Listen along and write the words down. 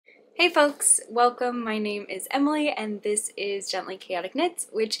Hey folks, welcome. My name is Emily and this is Gently Chaotic Knits,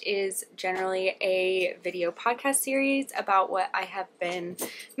 which is generally a video podcast series about what I have been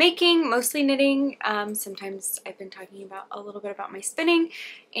making, mostly knitting. Sometimes I've been talking about a little bit about my spinning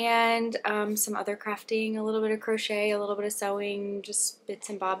and some other crafting, a little bit of crochet, a little bit of sewing, just bits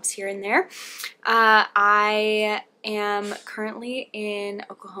and bobs here and there. I am currently in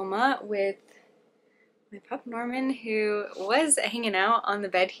Oklahoma with my pup Norman, who was hanging out on the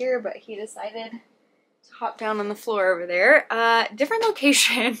bed here, but he decided to hop down on the floor over there. Different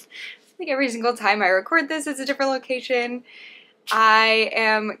location. I think every single time I record this, it's a different location. I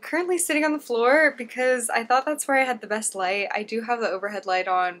am currently sitting on the floor because I thought that's where I had the best light. I do have the overhead light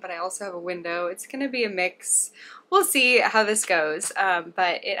on, but I also have a window. It's gonna be a mix. We'll see how this goes,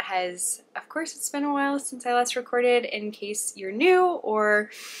 but it has, of course, it's been a while since I last recorded. In case you're new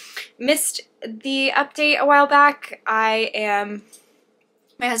or missed the update a while back, my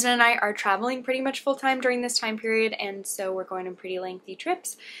husband and I are traveling pretty much full-time during this time period, and so we're going on pretty lengthy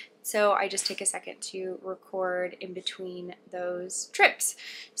trips. So I just take a second to record in between those trips.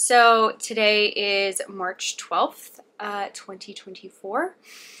 So today is March 12th, 2024.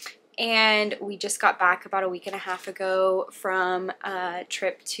 And we just got back about a week and a half ago from a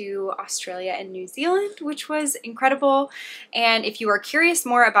trip to Australia and New Zealand, which was incredible. And if you are curious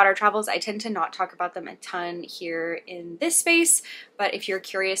more about our travels, I tend to not talk about them a ton here in this space. But if you're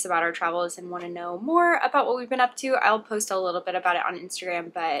curious about our travels and want to know more about what we've been up to, I'll post a little bit about it on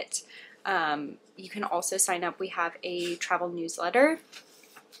Instagram. But you can also sign up. We have a travel newsletter,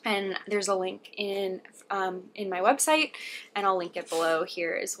 and there's a link in my website, and I'll link it below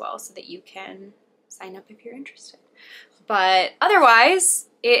here as well so that you can sign up if you're interested. But otherwise,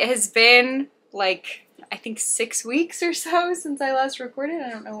 it has been like, I think 6 weeks or so since I last recorded. I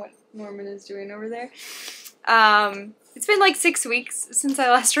don't know what Norman is doing over there. It's been like 6 weeks since I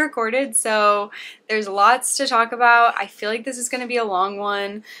last recorded, so there's lots to talk about. I feel like this is going to be a long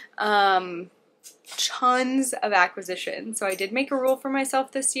one. Tons of acquisition. So I did make a rule for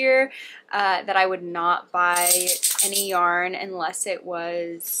myself this year that I would not buy any yarn unless it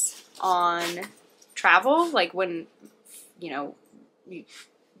was on travel, like when, you know,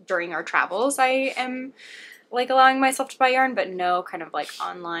 during our travels I am like allowing myself to buy yarn, but no kind of like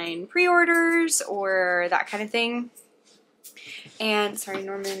online pre-orders or that kind of thing. And sorry,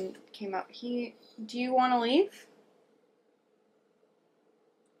 Norman came up. Do you want to leave?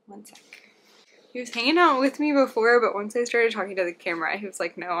 One sec. He was hanging out with me before, but once I started talking to the camera, he was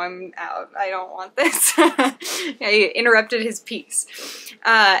like, no, I'm out. I don't want this. I interrupted his piece.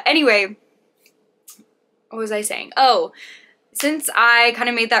 Anyway, what was I saying? Oh, since I kind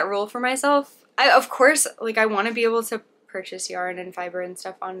of made that rule for myself, of course, like I want to be able to purchase yarn and fiber and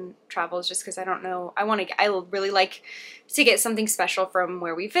stuff on travels just because I don't know. I really like to get something special from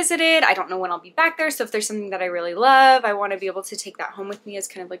where we visited. I don't know when I'll be back there, so if there's something that I really love, I want to be able to take that home with me as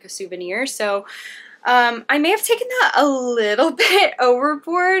kind of like a souvenir. So I may have taken that a little bit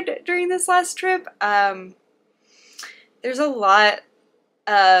overboard during this last trip. There's a lot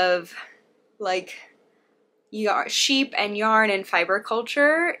of like sheep and yarn and fiber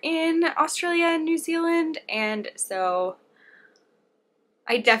culture in Australia and New Zealand, and so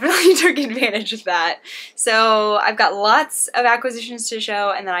I definitely took advantage of that. So I've got lots of acquisitions to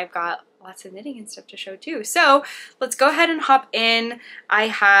show, and then I've got lots of knitting and stuff to show too. So let's go ahead and hop in. I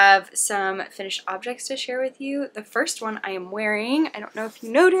have some finished objects to share with you. The first one I am wearing, I don't know if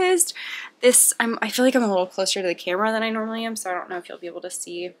you noticed this, I feel like I'm a little closer to the camera than I normally am, so I don't know if you'll be able to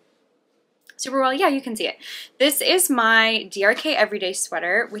see super well. Yeah, you can see it. This is my DRK Everyday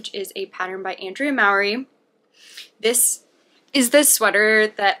Sweater, which is a pattern by Andrea Mowry. This is the sweater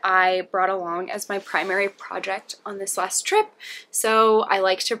that I brought along as my primary project on this last trip. So I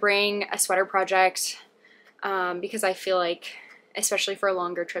like to bring a sweater project because I feel like, especially for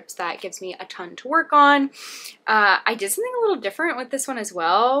longer trips, that gives me a ton to work on. I did something a little different with this one as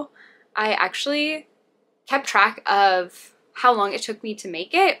well. I actually kept track of how long it took me to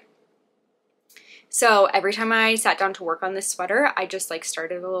make it. So every time I sat down to work on this sweater, I just like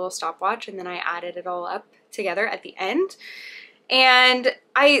started a little stopwatch and then I added it all up together at the end. And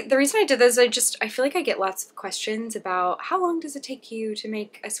the reason I did this, I feel like I get lots of questions about how long does it take you to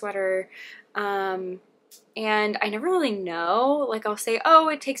make a sweater? And I never really know. Like I'll say, oh,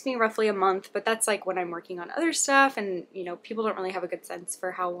 it takes me roughly a month, but that's like when I'm working on other stuff, and you know, people don't really have a good sense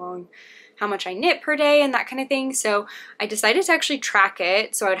for how much I knit per day and that kind of thing. So I decided to actually track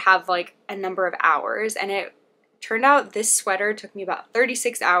it so I would have like a number of hours, and it turned out this sweater took me about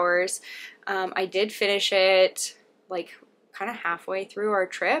 36 hours. I did finish it like kind of halfway through our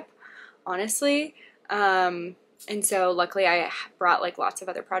trip, honestly. And so luckily I brought like lots of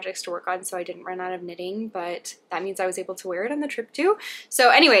other projects to work on, so I didn't run out of knitting, but that means I was able to wear it on the trip too.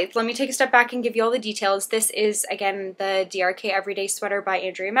 So anyway, let me take a step back and give you all the details. This is, again, the DRK Everyday Sweater by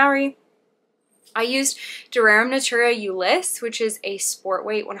Andrea Mowry. I used Rerum Natura Ulysse, which is a sport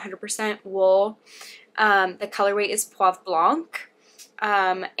weight 100% wool. The color weight is Poivre Blanc.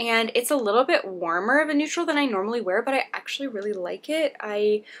 And it's a little bit warmer of a neutral than I normally wear, but I actually really like it.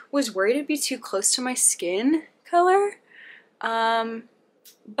 I was worried it'd be too close to my skin color,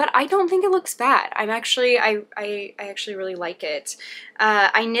 but I don't think it looks bad. I actually really like it.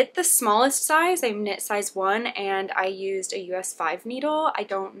 I knit the smallest size. I knit size 1, and I used a US 5 needle. I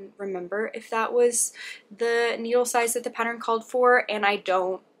don't remember if that was the needle size that the pattern called for, and I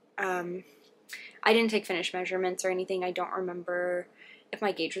didn't take finished measurements or anything. I don't remember if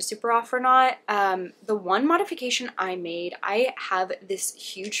my gauge was super off or not. The one modification I made, I have this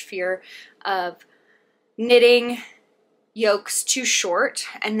huge fear of knitting yokes too short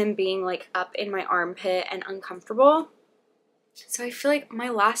and then being like up in my armpit and uncomfortable. So I feel like my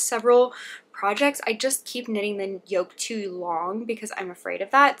last several projects, I just keep knitting the yoke too long because I'm afraid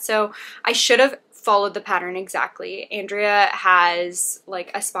of that. So I should have followed the pattern exactly. Andrea has like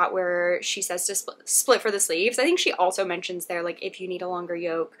a spot where she says to split for the sleeves. I think she also mentions there, like, if you need a longer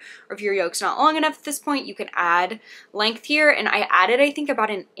yoke or if your yoke's not long enough at this point, you can add length here. And I added, I think, about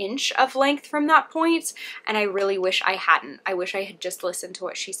an inch of length from that point. And I really wish I hadn't. I wish I had just listened to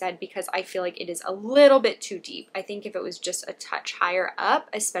what she said, because I feel like it is a little bit too deep. I think if it was just a touch higher up,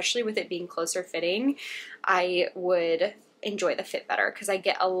 especially with it being closer fitting, I would enjoy the fit better, because I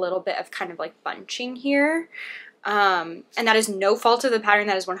get a little bit of kind of like bunching here, and that is no fault of the pattern.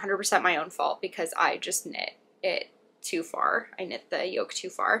 That is 100% my own fault, because I just knit it too far. I knit the yoke too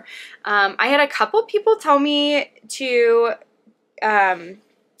far. I had a couple people tell me to I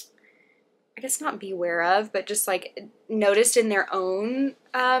guess not beware of, but just like noticed in their own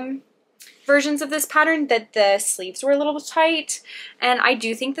versions of this pattern that the sleeves were a little tight, and I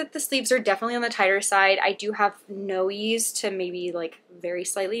do think that the sleeves are definitely on the tighter side. I do have no ease to maybe like very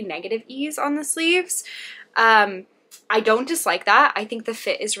slightly negative ease on the sleeves. I don't dislike that. I think the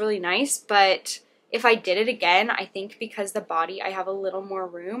fit is really nice, but if I did it again, I think because the body, I have a little more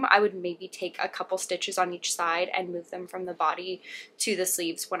room, I would maybe take a couple stitches on each side and move them from the body to the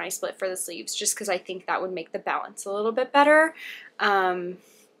sleeves when I split for the sleeves, just because I think that would make the balance a little bit better.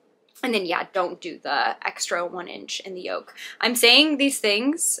 And then, yeah, don't do the extra 1 inch in the yoke. I'm saying these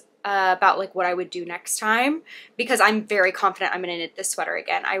things about like what I would do next time, because I'm very confident I'm going to knit this sweater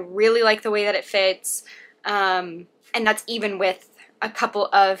again. I really like the way that it fits. And that's even with a couple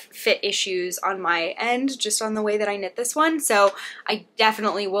of fit issues on my end, just on the way that I knit this one. So I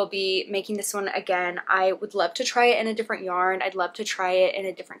definitely will be making this one again. I would love to try it in a different yarn. I'd love to try it in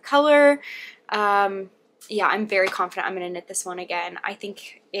a different color. Yeah, I'm very confident I'm going to knit this one again. I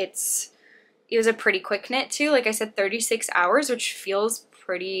think it was a pretty quick knit too. Like I said, 36 hours, which feels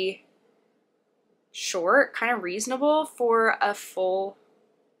pretty short, kind of reasonable for a full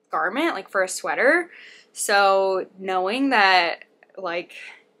garment, like for a sweater. So knowing that like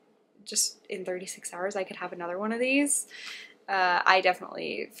just in 36 hours I could have another one of these, I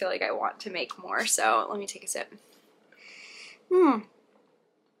definitely feel like I want to make more. So let me take a sip.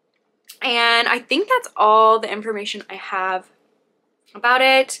 And I think that's all the information I have about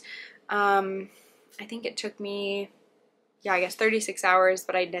it. I think it took me, yeah, I guess 36 hours,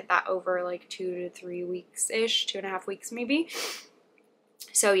 but I knit that over like 2 to 3 weeks-ish, 2.5 weeks maybe.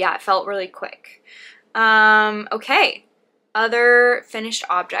 So yeah, it felt really quick. Okay, other finished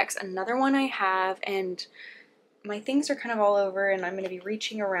objects. Another one I have, and my things are kind of all over, and I'm going to be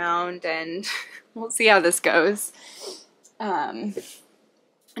reaching around, and we'll see how this goes.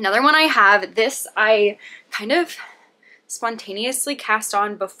 Another one I have, this I kind of spontaneously cast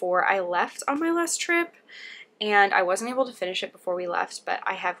on before I left on my last trip, and I wasn't able to finish it before we left, but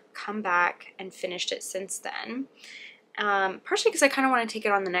I have come back and finished it since then. Partially because I kind of want to take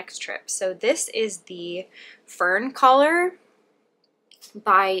it on the next trip. So this is the Fern collar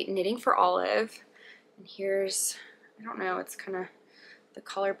by Knitting for Olive. And here's, I don't know, it's kind of, the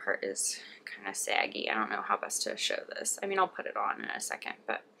collar part is kind of saggy. I don't know how best to show this. I mean, I'll put it on in a second,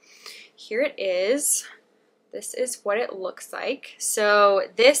 but here it is. This is what it looks like. So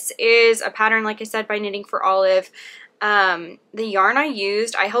this is a pattern, like I said, by Knitting for Olive. The yarn I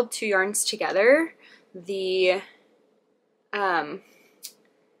used, I held 2 yarns together. The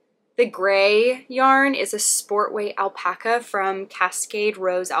gray yarn is a sport weight alpaca from Cascade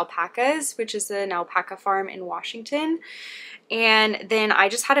Rose Alpacas, which is an alpaca farm in Washington. And then I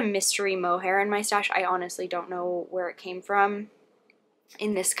just had a mystery mohair in my stash. I honestly don't know where it came from,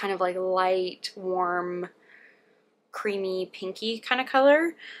 in this kind of like light, warm creamy pinky kind of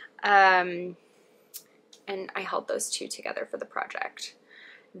color. And I held those two together for the project.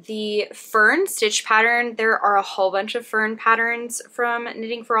 The Fern stitch pattern, there are a whole bunch of Fern patterns from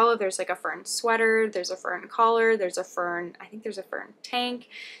Knitting for Olive. There's like a Fern sweater, there's a Fern collar, there's a Fern, I think there's a Fern tank,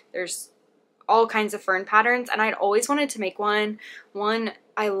 there's all kinds of Fern patterns, and I'd always wanted to make one. One,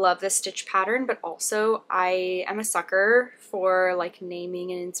 I love this stitch pattern, but also I am a sucker for like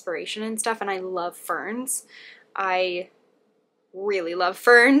naming and inspiration and stuff, and I love ferns. I really love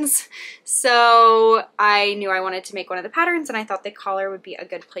ferns, so I knew I wanted to make one of the patterns, and I thought the collar would be a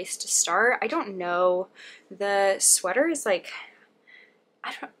good place to start. I don't know, the sweater is like,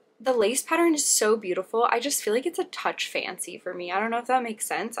 the lace pattern is so beautiful. I just feel like it's a touch fancy for me. I don't know if that makes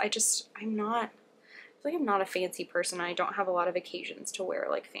sense. I feel like I'm not a fancy person. I don't have a lot of occasions to wear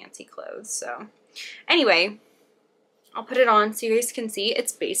like fancy clothes. So anyway, I'll put it on so you guys can see.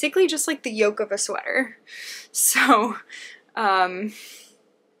 It's basically just like the yoke of a sweater. So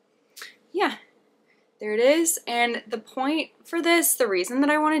yeah, there it is. And the point for this, the reason that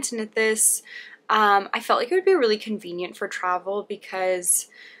I wanted to knit this, I felt like it would be really convenient for travel because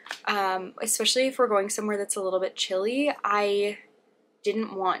especially if we're going somewhere that's a little bit chilly, I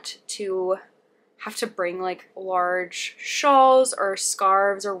didn't want to have to bring like large shawls or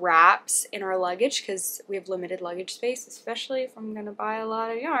scarves or wraps in our luggage because we have limited luggage space, especially if I'm gonna buy a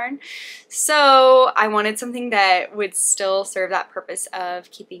lot of yarn. So I wanted something that would still serve that purpose of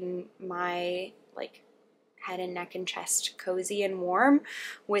keeping my like head and neck and chest cozy and warm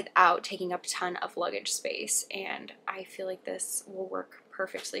without taking up a ton of luggage space, and I feel like this will work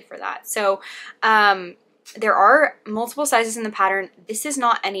perfectly for that. So there are multiple sizes in the pattern. This is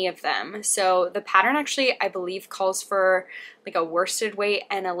not any of them. So the pattern actually, I believe, calls for like a worsted weight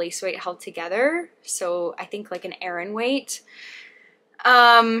and a lace weight held together. So I think like an Aran weight.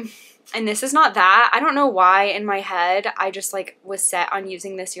 And this is not that. I don't know why in my head I just like was set on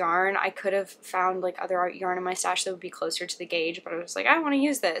using this yarn. I could have found like other yarn in my stash that would be closer to the gauge, but I was like, I want to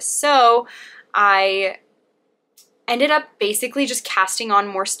use this. So I ended up basically just casting on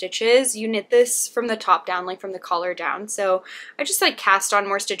more stitches. You knit this from the top down, like from the collar down. So I just like cast on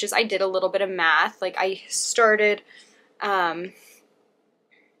more stitches. I did a little bit of math. Like I started, did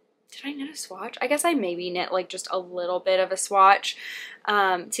I knit a swatch? I guess I maybe knit like just a little bit of a swatch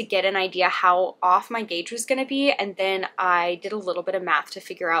to get an idea how off my gauge was going to be. And then I did a little bit of math to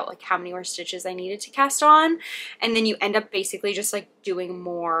figure out like how many more stitches I needed to cast on. And then you end up basically just like doing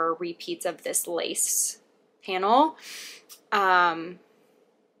more repeats of this lace panel, and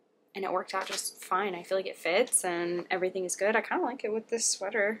it worked out just fine. I feel like it fits and everything is good. I kind of like it with this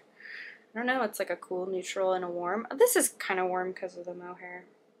sweater. I don't know, it's like a cool neutral and a warm. This is kind of warm because of the mohair.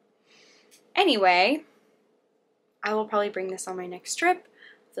 Anyway, I will probably bring this on my next trip.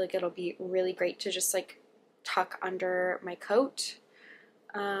 I feel like it'll be really great to just like tuck under my coat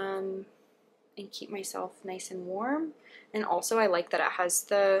and keep myself nice and warm. And also I like that it has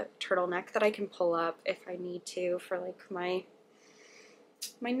the turtleneck that I can pull up if I need to for like my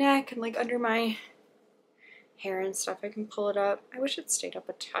neck and like under my hair and stuff. I can pull it up. I wish it stayed up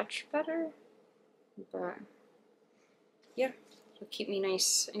a touch better, but yeah, it'll keep me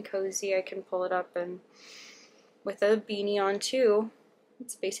nice and cozy. I can pull it up, and with a beanie on too,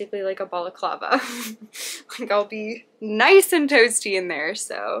 it's basically like a balaclava. Like I'll be nice and toasty in there.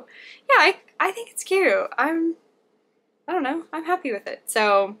 So yeah, I think it's cute. I don't know, I'm happy with it.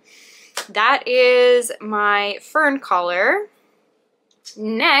 So that is my fern collar.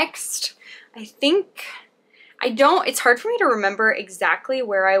 Next, it's hard for me to remember exactly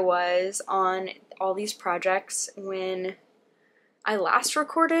where I was on all these projects when I last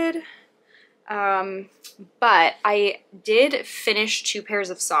recorded. But I did finish 2 pairs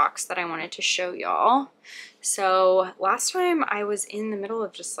of socks that I wanted to show y'all. So last time I was in the middle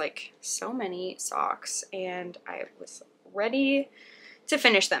of just like so many socks and I was ready to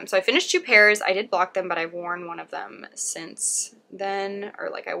finish them. So I finished 2 pairs. I did block them, but I've worn one of them since then, or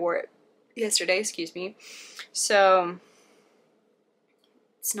like I wore it yesterday, excuse me. So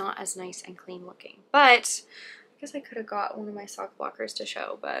it's not as nice and clean looking, but I guess I could have got one of my sock blockers to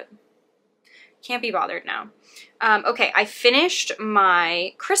show, but can't be bothered now. Okay, I finished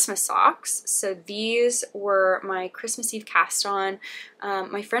my Christmas socks. So these were my Christmas Eve cast on.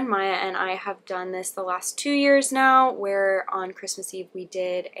 My friend Maya and I have done this the last 2 years now, where on Christmas Eve we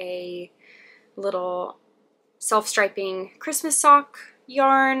did a little self-striping Christmas sock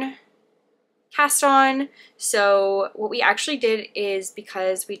yarn cast on. So what we actually did is,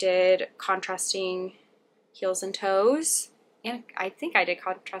 because we did contrasting heels and toes, and I think I did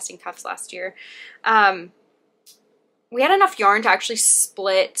contrasting cuffs last year, we had enough yarn to actually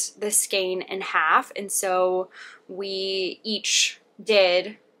split the skein in half, and so we each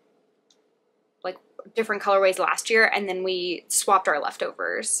did like different colorways last year, and then we swapped our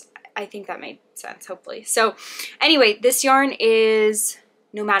leftovers. I think that made sense, hopefully. So anyway, this yarn is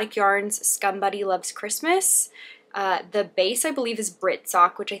Nomadic Yarns Scumbody Loves Christmas. The base, I believe, is Brit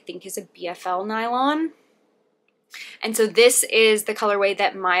sock, which I think is a BFL nylon. And so this is the colorway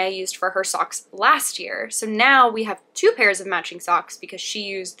that Maya used for her socks last year. So now we have 2 pairs of matching socks because she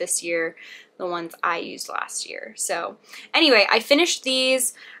used this year the ones I used last year. So anyway, I finished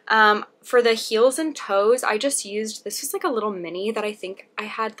these. For the heels and toes, I just used, this was like a little mini that I think I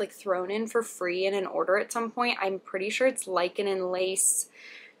had like thrown in for free in an order at some point. I'm pretty sure it's lichen and lace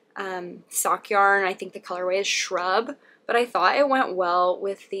sock yarn. I think the colorway is Shrub, but I thought it went well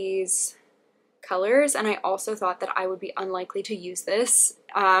with these colors, and I also thought that I would be unlikely to use this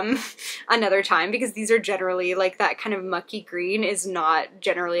another time because these are generally like that kind of mucky green is not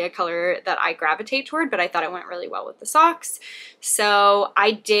generally a color that I gravitate toward, but I thought it went really well with the socks. So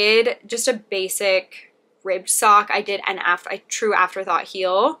I did just a basic ribbed sock. I did a true afterthought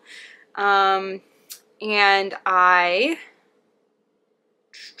heel, and I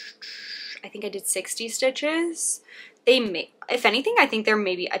think I did 60 stitches. They may, if anything, I think they're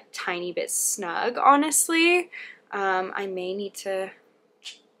maybe a tiny bit snug, honestly. I may need to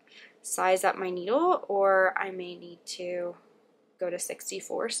size up my needle, or I may need to go to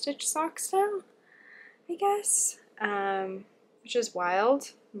 64 stitch socks now, I guess, which is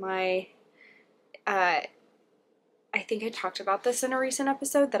wild. I think I talked about this in a recent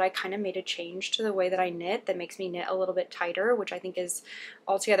episode that I kind of made a change to the way that I knit that makes me knit a little bit tighter, which I think is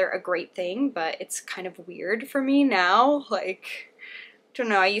altogether a great thing, but it's kind of weird for me now. Like, I don't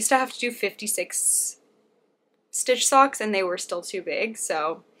know, I used to have to do 56 stitch socks and they were still too big,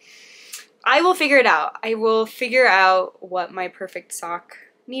 so I will figure it out. I will figure out what my perfect sock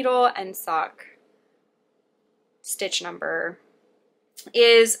needle and sock stitch number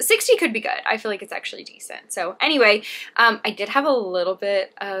is. 60 could be good. I feel like it's actually decent. So anyway, I did have a little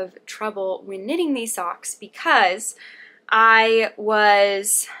bit of trouble when knitting these socks because I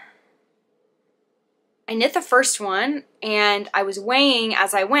knit the first one and I was weighing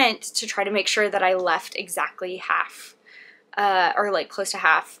as I went to try to make sure that I left exactly half, or like close to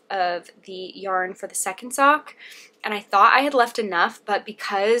half of the yarn for the second sock. And I thought I had left enough, but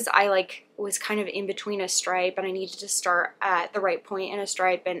because I like was kind of in between a stripe and I needed to start at the right point in a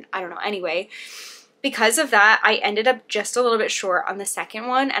stripe, and I don't know, anyway, because of that, I ended up just a little bit short on the second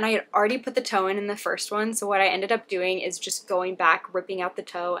one, and I had already put the toe in the first one. So what I ended up doing is just going back, ripping out the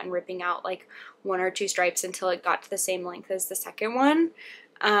toe and ripping out like 1 or 2 stripes until it got to the same length as the second one.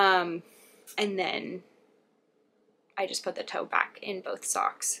 And then I just put the toe back in both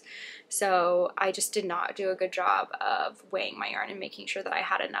socks. So I just did not do a good job of weighing my yarn and making sure that I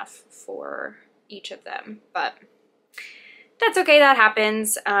had enough for each of them, but that's okay, that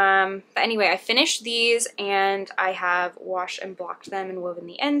happens. But anyway, I finished these and I have washed and blocked them and woven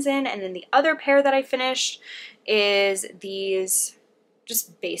the ends in, and then the other pair that I finished is these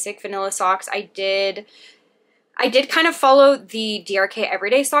just basic vanilla socks. I did kind of follow the DRK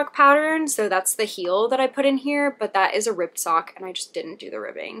everyday sock pattern, so that's the heel that I put in here, but that is a ribbed sock and I just didn't do the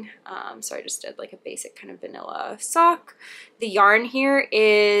ribbing. So I just did like a basic kind of vanilla sock. The yarn here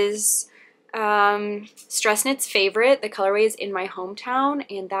is Stress Knit's favorite. The colorway is In My Hometown,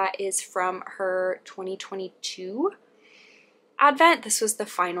 and that is from her 2022 advent. This was the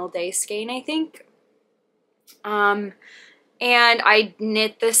final day skein, I think. And I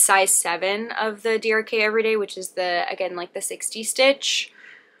knit the size 7 of the DRK Everyday, which is the, again, like the 60 stitch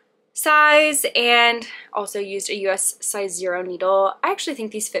size, and also used a US size 0 needle. I actually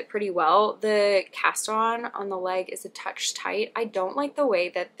think these fit pretty well. The cast on the leg is a touch tight. I don't like the way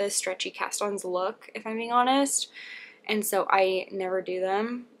that the stretchy cast ons look, if I'm being honest, and so I never do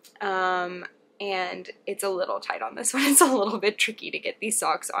them. And it's a little tight on this one. It's a little bit tricky to get these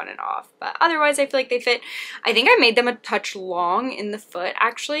socks on and off, but otherwise I feel like they fit. I think I made them a touch long in the foot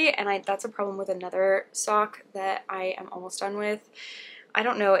actually, and that's a problem with another sock that I am almost done with. I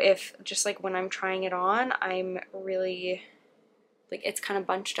don't know if just like when I'm trying it on, I'm really like it's kind of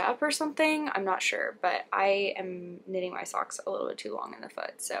bunched up or something. I'm not sure, but I am knitting my socks a little bit too long in the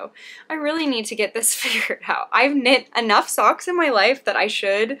foot, so I really need to get this figured out. I've knit enough socks in my life that I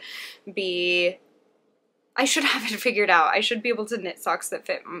should have it figured out. I should be able to knit socks that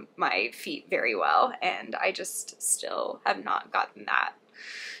fit my feet very well, and I just still have not gotten that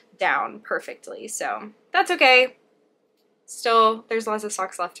down perfectly, so that's okay. Still, there's lots of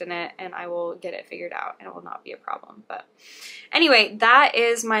socks left in it, and I will get it figured out, and it will not be a problem. But anyway, that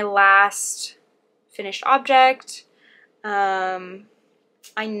is my last finished object.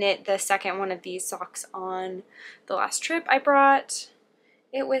 I knit the second one of these socks on the last trip. I brought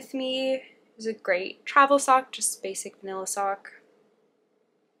it with me. It was a great travel sock, just basic vanilla sock.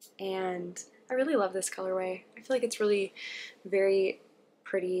 And I really love this colorway. I feel like it's really very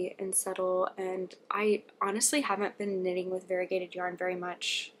pretty and subtle, and I honestly haven't been knitting with variegated yarn very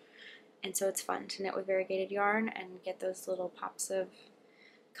much, and so it's fun to knit with variegated yarn and get those little pops of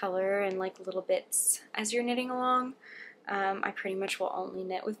color and like little bits as you're knitting along. I pretty much will only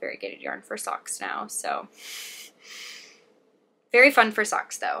knit with variegated yarn for socks now, so very fun for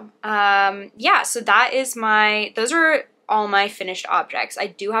socks though. Yeah, so that is those are all my finished objects. I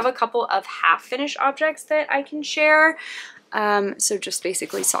do have a couple of half finished objects that I can share. So just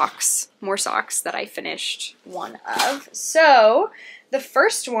basically socks, more socks that I finished one of. So the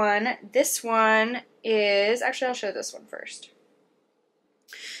first one, this one is, actually I'll show this one first.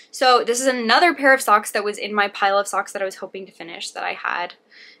 So this is another pair of socks that was in my pile of socks that I was hoping to finish that I had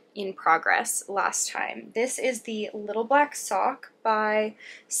in progress last time. This is the Little Black Sock by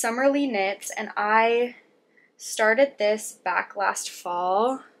Summerly Knits, and I started this back last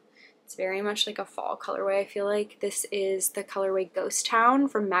fall. It's very much like a fall colorway, I feel like. This is the colorway Ghost Town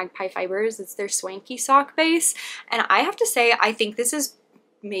from Magpie Fibers. It's their Swanky sock base. And I have to say, I think this is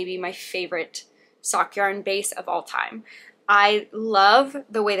maybe my favorite sock yarn base of all time. I love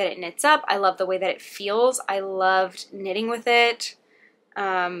the way that it knits up. I love the way that it feels. I loved knitting with it.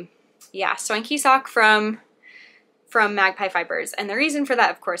 Yeah, Swanky sock from Magpie Fibers. And the reason for that,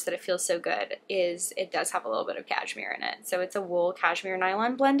 of course, that it feels so good is it does have a little bit of cashmere in it. So it's a wool cashmere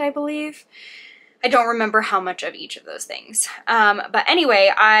nylon blend, I believe. I don't remember how much of each of those things. But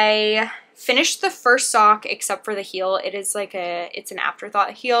anyway, I finished the first sock except for the heel. It is like it's an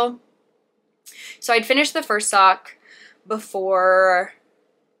afterthought heel. So I'd finished the first sock before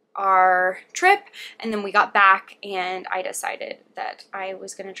our trip, and then we got back and I decided that I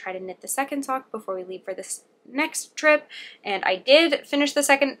was going to try to knit the second sock before we leave for this next trip, and I did finish the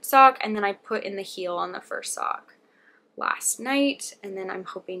second sock, and then I put in the heel on the first sock last night, and then I'm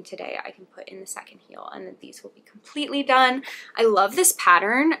hoping today I can put in the second heel and then these will be completely done. I love this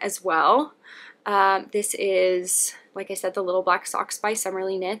pattern as well. This is, like I said, the Little Black Socks by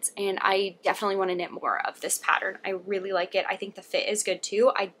Summerly Knits, and I definitely want to knit more of this pattern. I really like it. I think the fit is good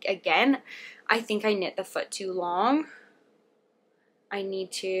too. I think I knit the foot too long. I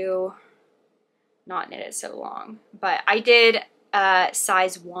need to not knit it so long, but I did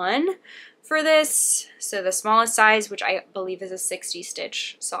size 1 for this, so the smallest size, which I believe is a 60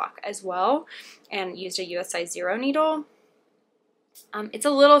 stitch sock as well, and used a US size 0 needle. It's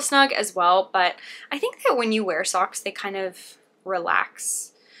a little snug as well, but I think that when you wear socks, they kind of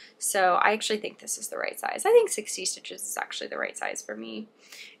relax. So I actually think this is the right size. I think 60 stitches is actually the right size for me.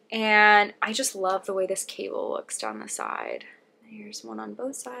 And I just love the way this cable looks down the side. Here's one on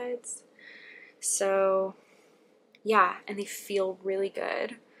both sides. So yeah, and they feel really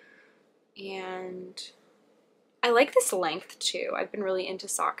good. And I like this length too. I've been really into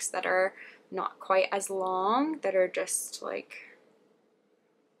socks that are not quite as long, that are just like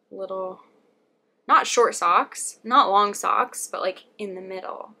little, not short socks, not long socks, but like in the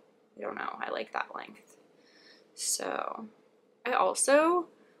middle. I don't know, I like that length. So I also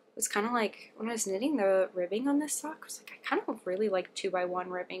was kind of like, when I was knitting the ribbing on this sock, I was like, I kind of really like 2x1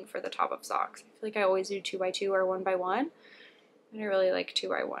 ribbing for the top of socks. I feel like I always do 2x2 or 1x1, and I really like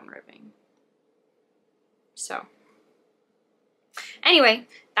 2x1 ribbing. So anyway,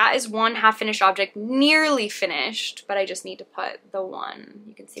 that is one half finished object, nearly finished, but I just need to put the one,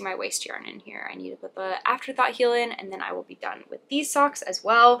 you can see my waste yarn in here. I need to put the afterthought heel in, and then I will be done with these socks as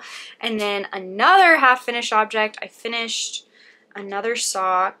well. And then another half finished object, I finished another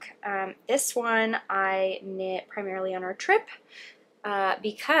sock. This one I knit primarily on our trip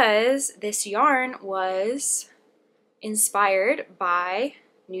because this yarn was inspired by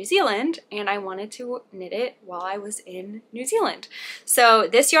New Zealand, and I wanted to knit it while I was in New Zealand. So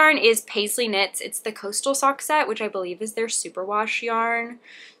this yarn is Pasley Knits. It's the Coastal Sock Set, which I believe is their superwash yarn,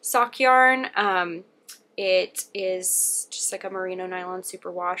 sock yarn. It is just like a merino nylon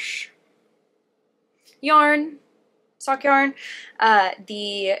superwash yarn, sock yarn.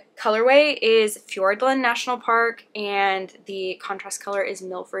 The colorway is Fiordland National Park, and the contrast color is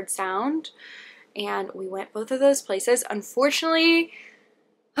Milford Sound. And we went both of those places. Unfortunately,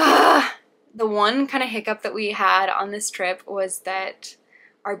 the one kind of hiccup that we had on this trip was that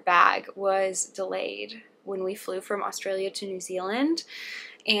our bag was delayed when we flew from Australia to New Zealand.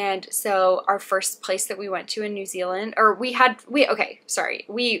 And so our first place that we went to in New Zealand, or we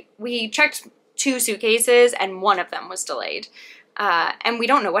checked 2 suitcases and one of them was delayed. And we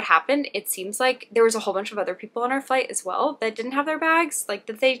don't know what happened. It seems like there was a whole bunch of other people on our flight as well that didn't have their bags, like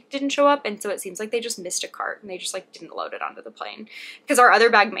that they didn't show up. And so it seems like they just missed a cart and they just like didn't load it onto the plane because our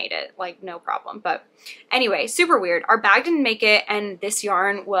other bag made it, like no problem. But anyway, super weird. Our bag didn't make it. And this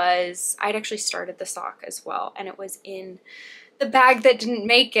yarn was, I'd actually started the sock as well. And it was in the bag that didn't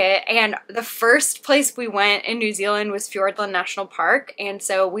make it. And the first place we went in New Zealand was Fiordland National Park. And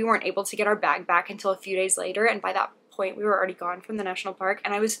so we weren't able to get our bag back until a few days later. And by that point we were already gone from the national park,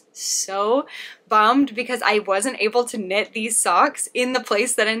 and I was so bummed because I wasn't able to knit these socks in the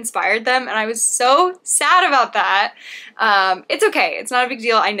place that inspired them, and I was so sad about that. It's okay, it's not a big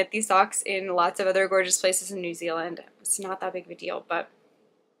deal. I knit these socks in lots of other gorgeous places in New Zealand. It's not that big of a deal, but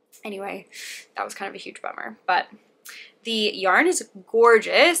anyway, that was kind of a huge bummer. But the yarn is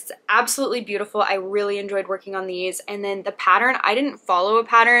gorgeous, absolutely beautiful. I really enjoyed working on these. And then the pattern, I didn't follow a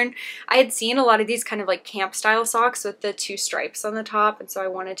pattern. I had seen a lot of these kind of like camp style socks with the 2 stripes on the top, and so I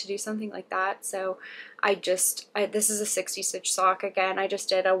wanted to do something like that. So this is a 60 stitch sock again. I just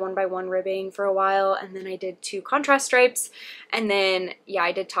did a 1x1 ribbing for a while, and then I did 2 contrast stripes, and then yeah,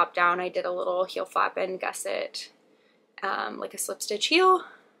 I did top down. I did a little heel flap and gusset, like a slip stitch heel,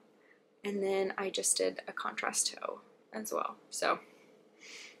 and then I just did a contrast toe as well. So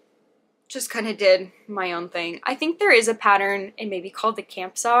just kind of did my own thing. I think there is a pattern, it may be called the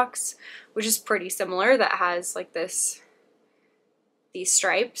camp socks, which is pretty similar, that has like these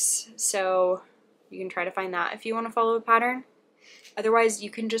stripes. So you can try to find that if you want to follow a pattern. Otherwise, you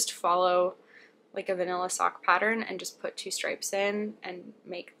can just follow like a vanilla sock pattern and just put 2 stripes in and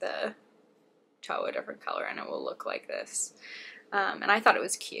make the toe a different color, and it will look like this. And I thought it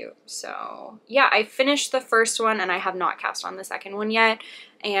was cute. So yeah, I finished the first one and I have not cast on the second one yet.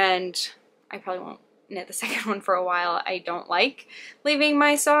 And I probably won't knit the second one for a while. I don't like leaving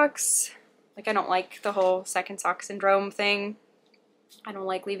my socks. Like, I don't like the whole second sock syndrome thing. I don't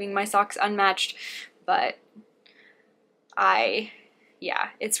like leaving my socks unmatched, but yeah,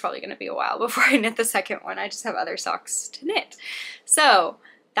 it's probably going to be a while before I knit the second one. I just have other socks to knit. So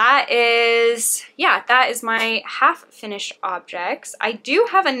that is, yeah, that is my half finished objects. I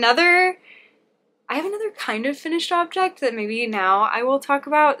have another kind of finished object that maybe now I will talk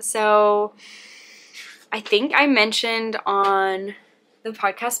about. So I think I mentioned on the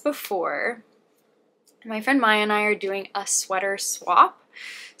podcast before, my friend Maya and I are doing a sweater swap.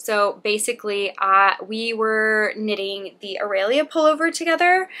 So basically, we were knitting the Aurelia pullover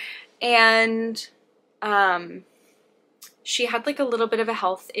together, and she had like a little bit of a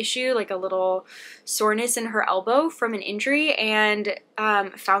health issue, like a little soreness in her elbow from an injury, and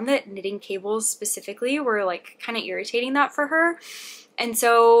found that knitting cables specifically were like kind of irritating that for her. And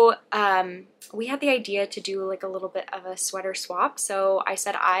so we had the idea to do like a little bit of a sweater swap. So I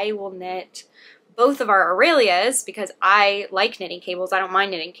said I will knit both of our Aurelias because I like knitting cables. I don't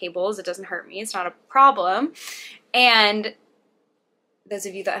mind knitting cables. It doesn't hurt me. It's not a problem. And those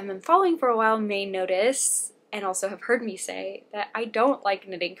of you that have been following for a while may notice and also have heard me say that I don't like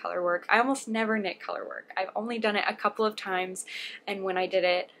knitting color work. I almost never knit color work. I've only done it a couple of times, and when I did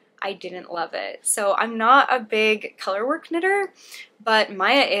it, I didn't love it. So I'm not a big color work knitter, but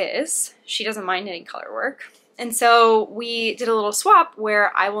Maya is. She doesn't mind knitting color work. And so we did a little swap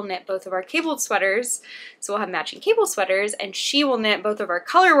where I will knit both of our cabled sweaters, so we'll have matching cable sweaters, and she will knit both of our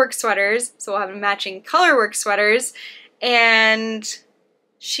color work sweaters, so we'll have matching color work sweaters. And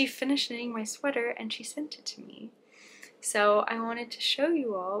she finished knitting my sweater and she sent it to me. So I wanted to show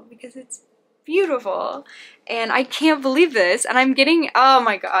you all because it's beautiful and I can't believe this. And I'm getting, oh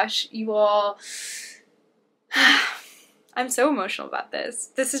my gosh, you all, I'm so emotional about this.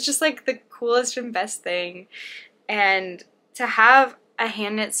 This is just like the coolest and best thing. And to have a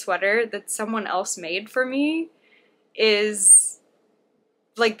hand knit sweater that someone else made for me is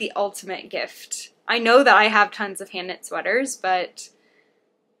like the ultimate gift. I know that I have tons of hand knit sweaters, but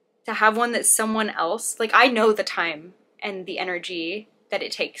to have one that someone else, like, I know the time and the energy that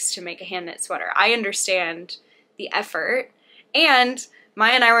it takes to make a hand knit sweater. I understand the effort, and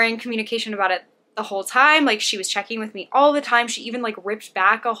Maya and I were in communication about it the whole time. Like, she was checking with me all the time. She even like ripped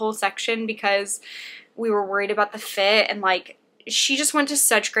back a whole section because we were worried about the fit, and like, she just went to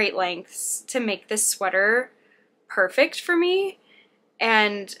such great lengths to make this sweater perfect for me.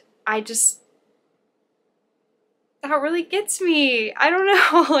 And that really gets me. I don't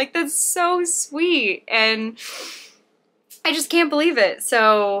know, like, that's so sweet, and I just can't believe it.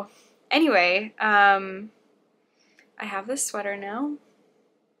 So anyway, I have this sweater now.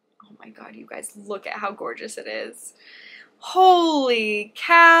 Oh my god, you guys, look at how gorgeous it is. Holy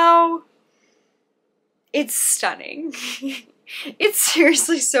cow. It's stunning. It's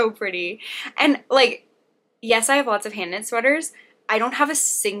seriously so pretty. And like, yes, I have lots of hand knit sweaters, I don't have a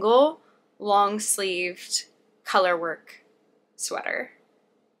single long-sleeved color work sweater.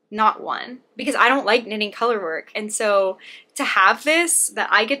 Not one, because I don't like knitting color work. And so to have this, that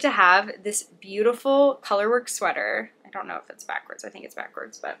I get to have this beautiful color work sweater, I don't know if it's backwards, I think it's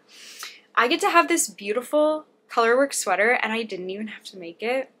backwards, but I get to have this beautiful color work sweater and I didn't even have to make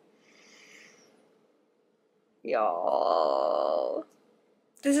it. Y'all,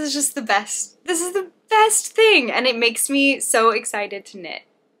 this is just the best. This is the best thing, and it makes me so excited to knit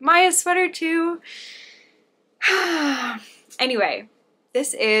Maya's sweater too. Anyway,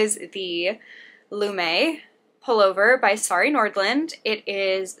 this is the Lumme Pullover by Sari Nordlund. It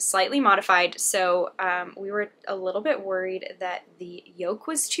is slightly modified, so we were a little bit worried that the yoke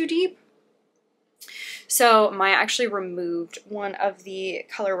was too deep. So Maya actually removed one of the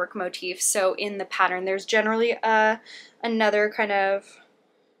color work motifs. So in the pattern, there's generally another kind of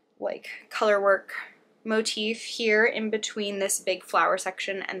like color work motif here in between this big flower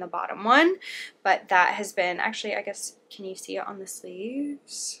section and the bottom one, but that has been actually, I guess, can you see it on the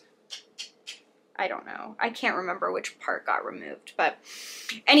sleeves? I don't know. I can't remember which part got removed, but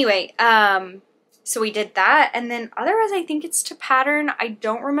anyway, so we did that, and then otherwise I think it's to pattern. I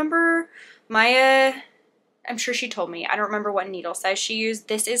don't remember. Maya, I'm sure she told me. I don't remember what needle size she used.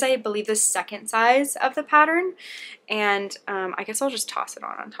 This is, I believe, the second size of the pattern, and I guess I'll just toss it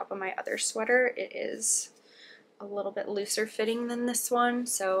on top of my other sweater. It is a little bit looser fitting than this one,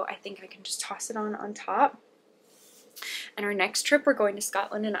 so I think I can just toss it on top. And our next trip, we're going to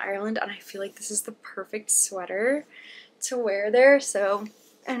Scotland and Ireland, and I feel like this is the perfect sweater to wear there. So,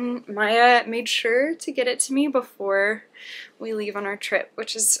 and Maya made sure to get it to me before we leave on our trip,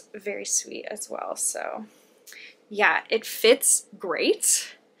 which is very sweet as well. So yeah, it fits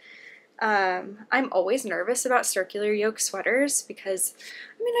great. I'm always nervous about circular yoke sweaters because,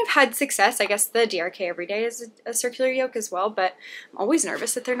 I mean, I've had success. I guess the DRK Everyday is a circular yoke as well, but I'm always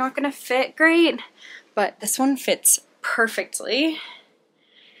nervous that they're not going to fit great. But this one fits perfectly.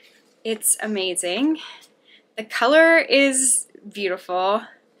 It's amazing. The color is beautiful.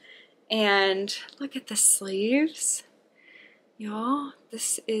 And look at the sleeves. Y'all,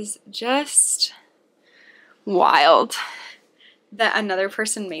 this is just wild that another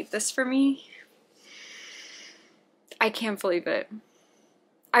person made this for me. I can't believe it.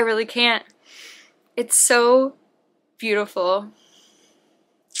 I really can't. It's so beautiful.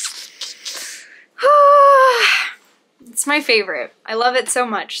 It's my favorite. I love it so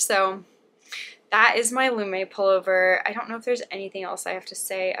much. So that is my Lumme pullover. I don't know if there's anything else I have to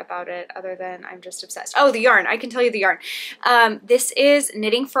say about it other than I'm just obsessed. Oh, the yarn. I can tell you the yarn. This is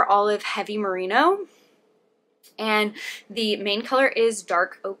Knitting for Olive Heavy Merino. And the main color is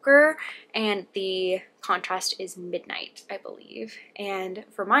dark ochre and the contrast is midnight, I believe. And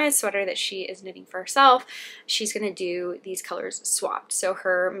for Maya's sweater that she is knitting for herself, she's going to do these colors swapped. So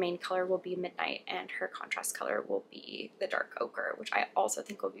her main color will be midnight and her contrast color will be the dark ochre, which I also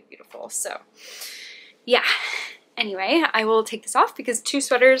think will be beautiful. So yeah, anyway, I will take this off because 2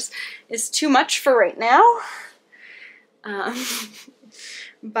 sweaters is too much for right now.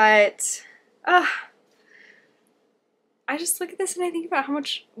 But I just look at this and I think about how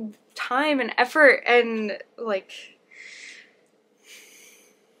much time and effort and like,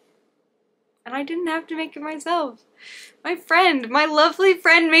 and I didn't have to make it myself. My friend, my lovely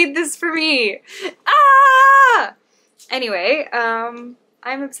friend made this for me. Ah! Anyway, I'm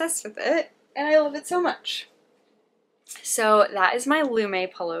obsessed with it and I love it so much. So that is my Lumme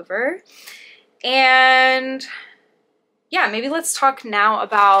pullover. And yeah, maybe let's talk now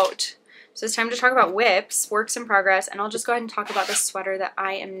about, so it's time to talk about whips, works in progress, and I'll just go ahead and talk about the sweater that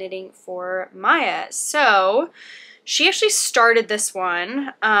I am knitting for Maya. So she actually started this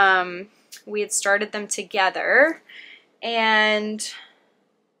one. We had started them together and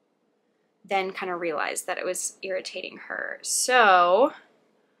then kind of realized that it was irritating her. So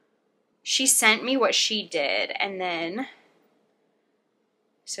she sent me what she did, and then,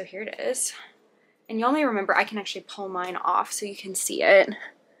 so here it is. And y'all may remember I can actually pull mine off so you can see it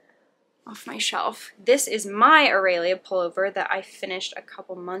off my shelf. This is my Aurelia pullover that I finished a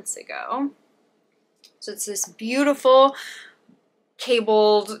couple months ago. So it's this beautiful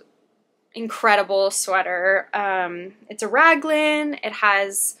cabled, incredible sweater. It's a raglan. It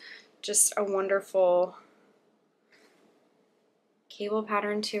has just a wonderful cable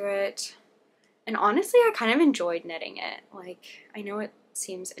pattern to it. And honestly, I kind of enjoyed knitting it. Like, I know it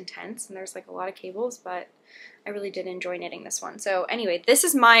seems intense and there's like a lot of cables, but I really did enjoy knitting this one. So anyway, this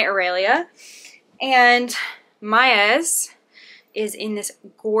is my Aurelia, and Maya's is in this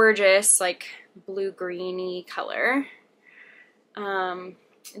gorgeous like blue-greeny color.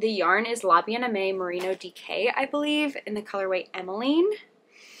 The yarn is Aimée Merino DK, I believe, in the colorway Emeline.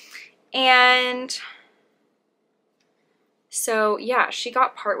 And so yeah, she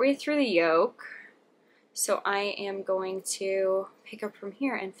got partway through the yoke. So I am going to pick up from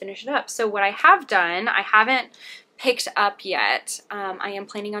here and finish it up. So what I have done, I haven't picked up yet. I am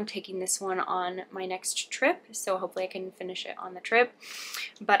planning on taking this one on my next trip, so hopefully I can finish it on the trip.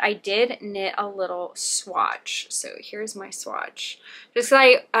 But I did knit a little swatch. So here's my swatch. Just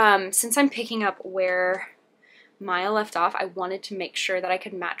like, since I'm picking up where Maya left off, I wanted to make sure that I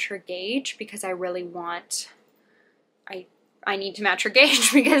could match her gauge because I really want, I need to match her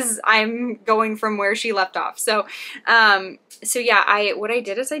gauge because I'm going from where she left off. So, so yeah, what I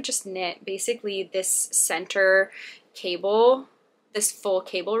did is I just knit basically this center cable, this full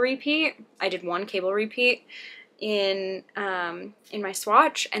cable repeat. I did one cable repeat in my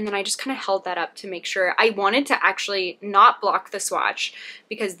swatch, and then I just kind of held that up to make sure. I wanted to actually not block the swatch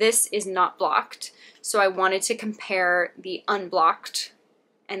because this is not blocked. So I wanted to compare the unblocked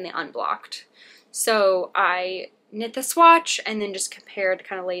and the unblocked. So I knit the swatch and then just compared,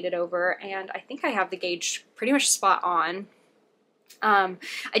 kind of laid it over, and I think I have the gauge pretty much spot on.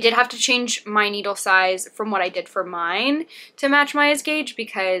 I did have to change my needle size from what I did for mine to match Maya's gauge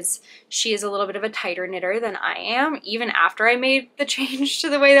because she is a little bit of a tighter knitter than I am. Even after I made the change to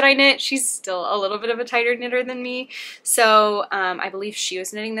the way that I knit, she's still a little bit of a tighter knitter than me. So I believe she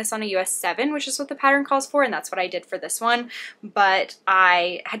was knitting this on a US 7, which is what the pattern calls for, and that's what I did for this one. But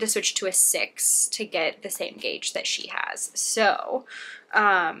I had to switch to a 6 to get the same gauge that she has. So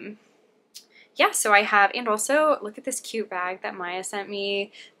yeah, so I have, and also look at this cute bag that Maya sent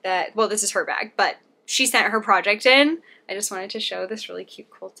me that, well, this is her bag, but she sent her project in. I just wanted to show this really cute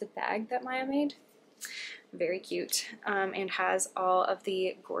quilted bag that Maya made. Very cute, and has all of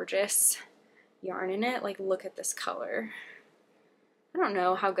the gorgeous yarn in it. Like, look at this color. I don't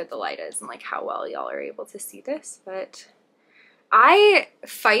know how good the light is and like how well y'all are able to see this, but I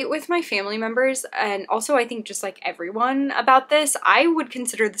fight with my family members, and also I think just like everyone, about this. I would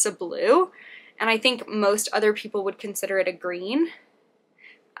consider this a blue, and I think most other people would consider it a green.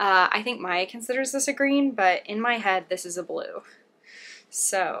 I think Maya considers this a green, but in my head, this is a blue.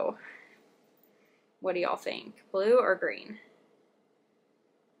 So, what do y'all think? Blue or green?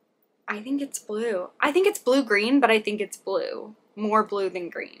 I think it's blue. I think it's blue-green, but I think it's blue. More blue than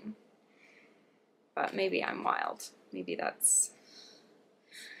green. But maybe I'm wild. Maybe that's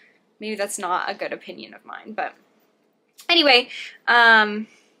not a good opinion of mine. But anyway,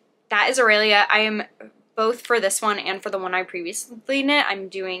 that is Aurelia. I am, both for this one and for the one I previously knit, I'm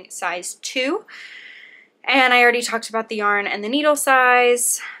doing size 2. And I already talked about the yarn and the needle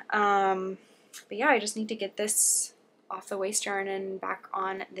size. But yeah, I just need to get this off the waist yarn and back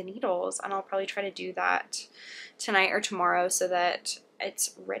on the needles. And I'll probably try to do that tonight or tomorrow so that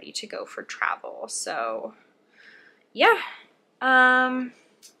it's ready to go for travel. So yeah,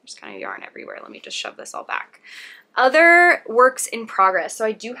 there's kind of yarn everywhere. Let me just shove this all back. Other works in progress. So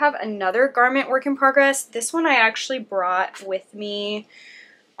I do have another garment work in progress. This one I actually brought with me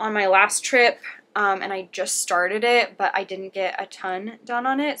on my last trip, and I just started it, but I didn't get a ton done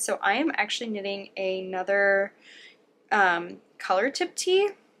on it. So I am actually knitting another color tip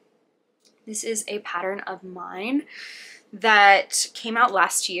tee. This is a pattern of mine that came out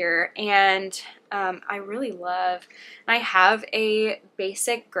last year, and I really love. And I have a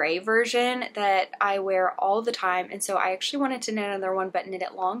basic gray version that I wear all the time, and so I actually wanted to knit another one, but knit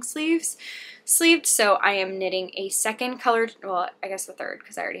it long sleeved. So I am knitting a second color, well, I guess the third,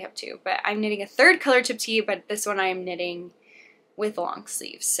 because I already have 2, but I'm knitting a third color tip tee, but this one I am knitting with long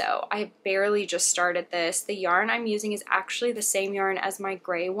sleeves. So I barely just started this. The yarn I'm using is actually the same yarn as my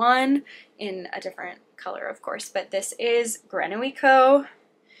gray one, in a different color, of course, but this is Grenoico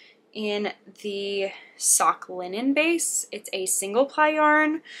in the sock linen base. It's a single ply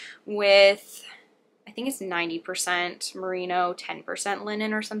yarn with, I think it's 90% merino, 10%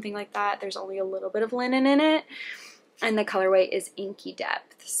 linen or something like that. There's only a little bit of linen in it, and the colorway is Inky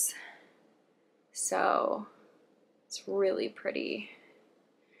Depths. So it's really pretty.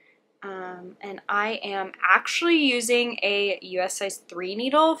 And I am actually using a US size 3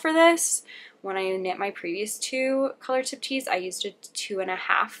 needle for this. When I knit my previous 2 color tip tees, I used a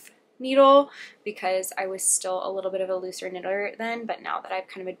 2.5 needle because I was still a little bit of a looser knitter then, but now that I've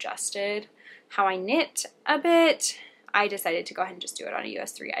kind of adjusted how I knit a bit, I decided to go ahead and just do it on a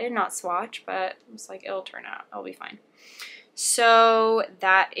US 3. I did not swatch, but I was like, it'll turn out, it'll be fine. So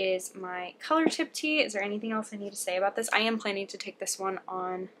that is my color tip tee. Is there anything else I need to say about this? I am planning to take this one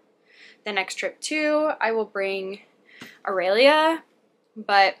on the next trip too. I will bring Aurelia,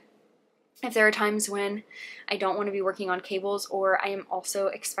 but if there are times when I don't want to be working on cables, or I am also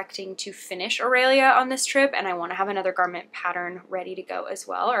expecting to finish Aurelia on this trip and I want to have another garment pattern ready to go as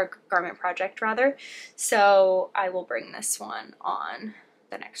well, or garment project rather. So I will bring this one on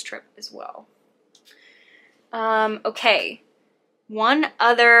the next trip as well. Okay, one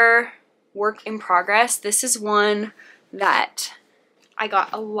other work in progress. This is one that I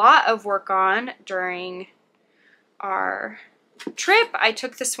got a lot of work on during our trip. I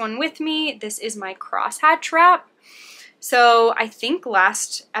took this one with me. This is my crosshatch wrap. So I think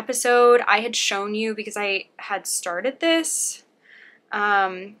last episode I had shown you, because I had started this,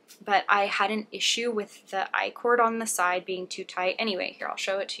 but I had an issue with the I-cord on the side being too tight. Anyway, here, I'll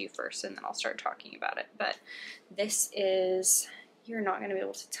show it to you first and then I'll start talking about it. But this is, you're not going to be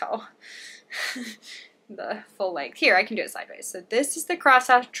able to tell the full length. Here, I can do it sideways. So this is the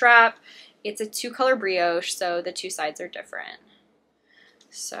crosshatch wrap. It's a 2-color brioche, so the 2 sides are different.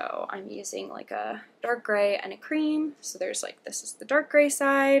 So I'm using like a dark gray and a cream. So there's like, this is the dark gray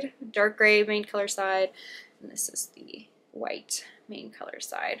side, dark gray main color side, and this is the white main color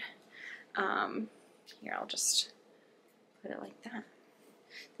side. Here, I'll just put it like that.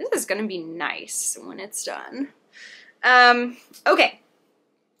 This is gonna be nice when it's done. Okay.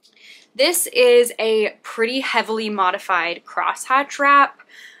 This is a pretty heavily modified crosshatch wrap,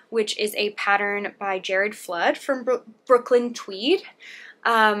 which is a pattern by Jared Flood from Brooklyn Tweed.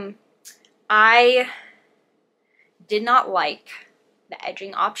 I did not like the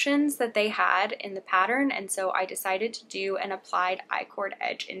edging options that they had in the pattern, and so I decided to do an applied I-cord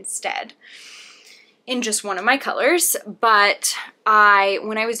edge instead in just one of my colors. But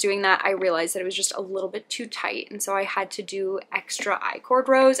when I was doing that, I realized that it was just a little bit too tight, and so I had to do extra I-cord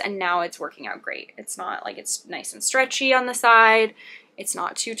rows, and now it's working out great. It's not like, it's nice and stretchy on the side. It's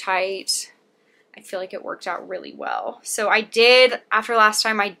not too tight. I feel like it worked out really well. So I did, after last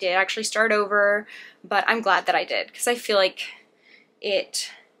time, I did actually start over, but I'm glad that I did, because I feel like it's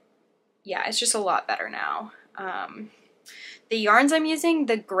just a lot better now. The yarns I'm using,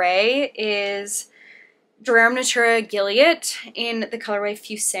 the gray is Rerum Natura Gilead in the colorway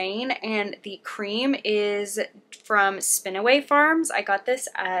Fusane, and the cream is from Spinaway Farms. I got this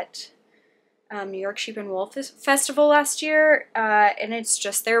at New York Sheep and Wool Festival last year, and it's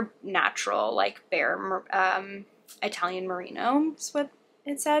just their natural, like, bare Italian merino is what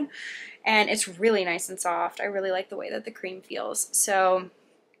it said, and it's really nice and soft. I really like the way that the cream feels. So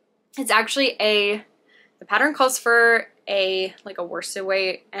it's actually the pattern calls for like a worsted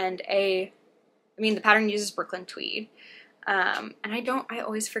weight and the pattern uses Brooklyn Tweed, and I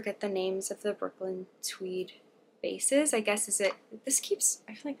always forget the names of the Brooklyn Tweed bases. I guess, I feel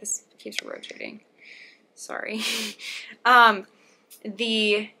like this keeps rotating. Sorry. Is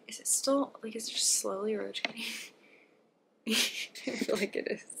it still, like, is it just slowly rotating? I feel like it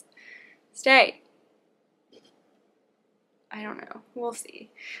is. Stay. I don't know. We'll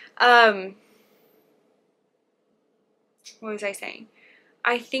see. What was I saying?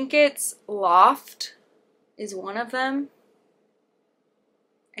 I think it's Loft is one of them,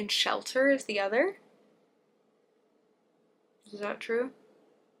 and Shelter is the other. Is that true?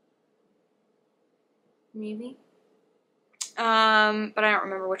 Maybe. But I don't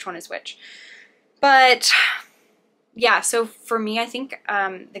remember which one is which. But yeah, so for me, I think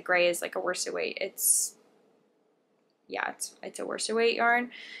the gray is like a worsted weight. It's a worsted weight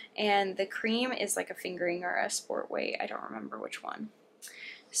yarn, and the cream is like a fingering or a sport weight. I don't remember which one.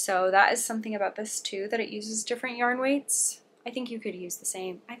 So that is something about this too, that it uses different yarn weights. I think you could use the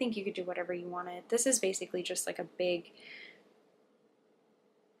same. I think you could do whatever you wanted. This is basically just like a big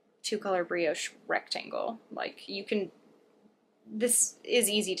 2-color brioche rectangle. Like, you can, this is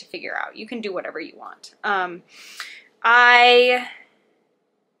easy to figure out. You can do whatever you want. What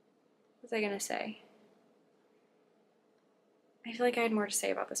was I gonna say? I feel like I had more to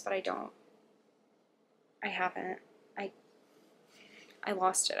say about this, but I don't. I haven't. I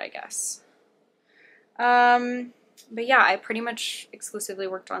lost it, I guess. But yeah, I pretty much exclusively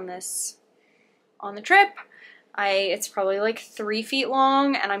worked on this on the trip. It's probably like 3 feet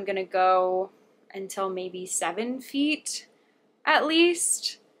long, and I'm gonna go until maybe 7 feet at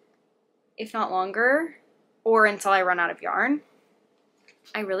least, if not longer, or until I run out of yarn.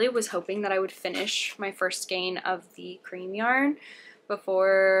 I really was hoping that I would finish my first skein of the cream yarn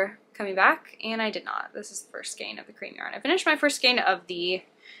before coming back, and I did not. This is the first skein of the cream yarn. I finished my first skein of the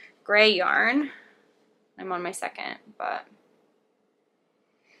gray yarn. I'm on my second, but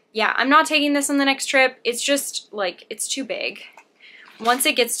yeah, I'm not taking this on the next trip. It's just, like, it's too big. Once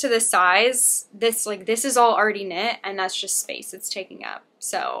it gets to this size, this is all already knit, and that's just space it's taking up.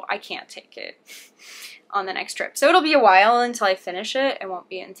 So I can't take it on the next trip. So it'll be a while until I finish it. It won't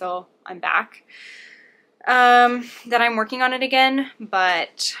be until I'm back that I'm working on it again.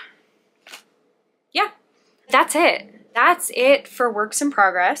 But yeah, that's it. That's it for works in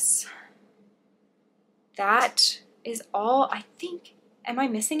progress. That is all, I think. Am I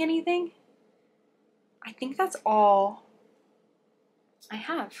missing anything? I think that's all I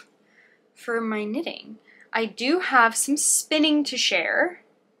have for my knitting. I do have some spinning to share.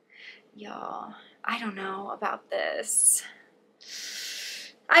 Y'all, I don't know about this.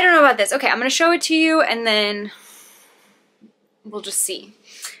 I don't know about this. Okay, I'm gonna show it to you and then we'll just see.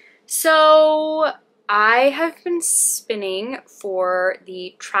 So I have been spinning for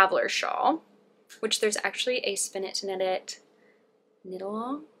the Traveler shawl, which there's actually a Spin It to Knit It knit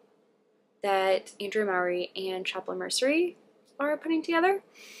along that Andrea Mowry and Chaplain Mercery are putting together.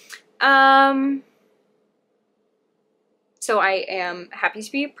 So I am happy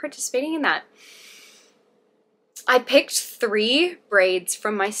to be participating in that. I picked 3 braids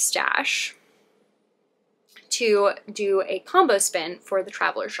from my stash to do a combo spin for the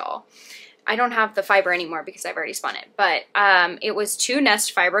Traveler shawl. I don't have the fiber anymore because I've already spun it, but it was 2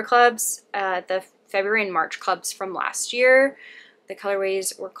 Nest Fiber Clubs, the February and March clubs from last year. The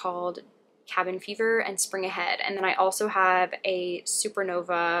colorways were called Cabin Fever and Spring Ahead. And then I also have a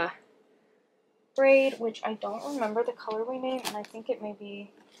Supernova braid, which I don't remember the colorway name, and I think it may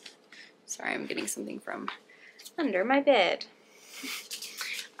be, sorry, I'm getting something from under my bed.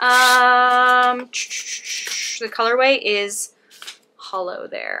 The colorway is Hollow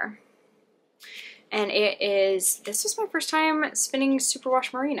there. And it is, this was my first time spinning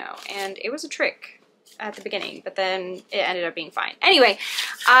Superwash Merino, and it was a trick at the beginning, but then it ended up being fine. Anyway,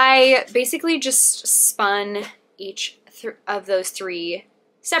 I basically just spun each of those 3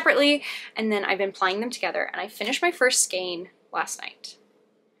 separately, and then I've been plying them together, and I finished my first skein last night.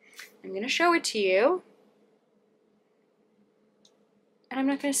 I'm gonna show it to you, and I'm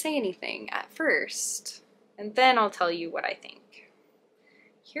not gonna say anything at first, and then I'll tell you what I think.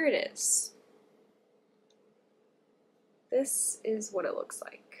 Here it is. This is what it looks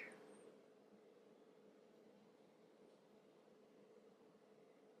like.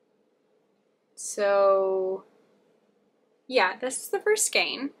 So yeah, this is the first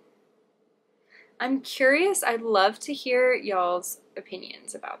skein. I'm curious, I'd love to hear y'all's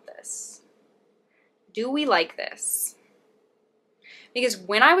opinions about this. Do we like this? Because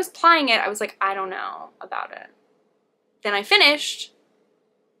when I was plying it, I was like, I don't know about it. Then I finished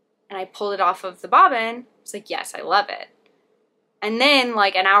and I pulled it off of the bobbin. I was like, yes, I love it. And then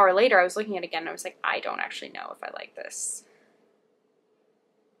like an hour later, I was looking at it again and I was like, I don't actually know if I like this.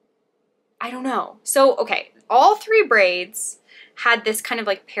 I don't know. So, okay, all 3 braids had this kind of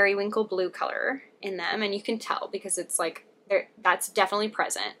like periwinkle blue color in them, and you can tell because it's like, that's definitely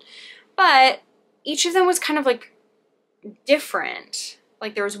present. But each of them was kind of like different.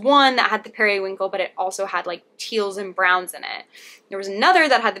 Like there was one that had the periwinkle, but it also had like teals and browns in it. There was another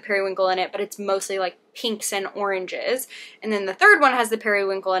that had the periwinkle in it, but it's mostly like pinks and oranges. And then the third one has the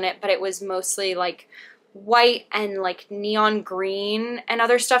periwinkle in it, but it was mostly like white and like neon green and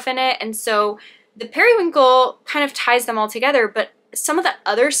other stuff in it. And so the periwinkle kind of ties them all together, but some of the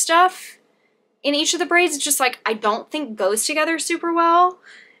other stuff in each of the braids just like I don't think goes together super well.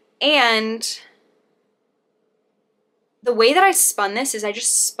 And the way that I spun this is I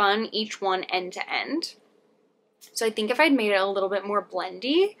just spun each one end to end. So I think if I'd made it a little bit more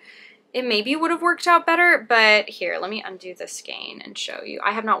blendy, it maybe would have worked out better. But here, let me undo the skein and show you.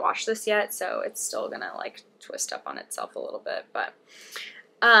 I have not washed this yet, so it's still gonna like twist up on itself a little bit. But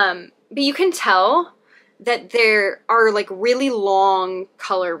you can tell that there are like really long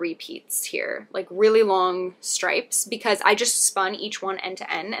color repeats here, like really long stripes, because I just spun each one end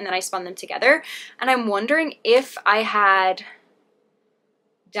to end and then I spun them together. And I'm wondering if I had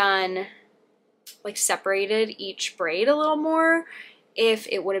done like separated each braid a little more, if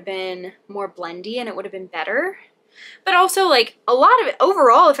it would have been more blendy and it would have been better. But also like a lot of it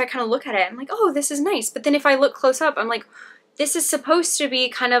overall, if I kind of look at it, I'm like, oh, this is nice. But then if I look close up, I'm like, this is supposed to be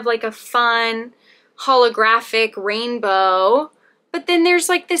kind of like a fun holographic rainbow, but then there's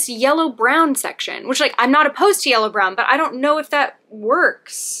like this yellow brown section, which like I'm not opposed to yellow brown, but I don't know if that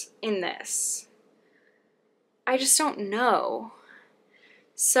works in this. I just don't know.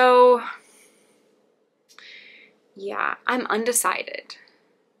 So yeah, I'm undecided.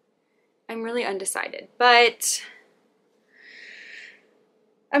 I'm really undecided, but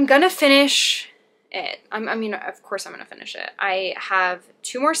I'm gonna finish it. I mean, of course I'm gonna finish it. I have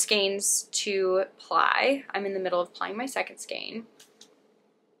 2 more skeins to ply. I'm in the middle of plying my second skein.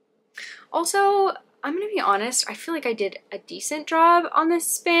 Also, I'm gonna be honest, I feel like I did a decent job on this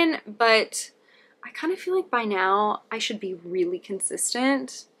spin, but I kind of feel like by now I should be really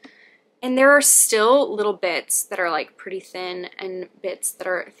consistent. And there are still little bits that are like pretty thin and bits that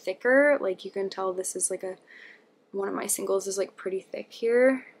are thicker. Like you can tell this is like one of my singles is like pretty thick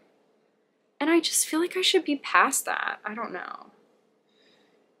here. And I just feel like I should be past that. I don't know.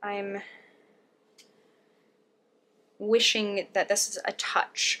 I'm wishing that this is a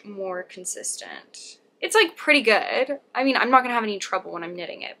touch more consistent. It's like pretty good. I mean, I'm not gonna have any trouble when I'm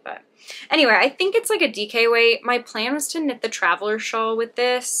knitting it, but anyway, I think it's like a DK weight. My plan was to knit the traveler shawl with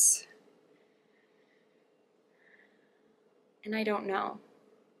this. And I don't know.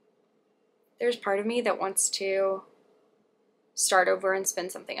 There's part of me that wants to start over and spin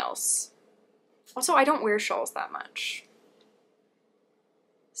something else. Also, I don't wear shawls that much.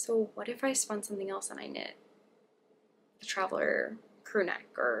 So what if I spun something else and I knit the traveler crew neck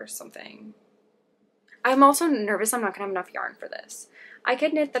or something? I'm also nervous I'm not gonna have enough yarn for this. I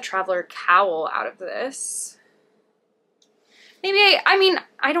could knit the traveler cowl out of this. Maybe, I mean,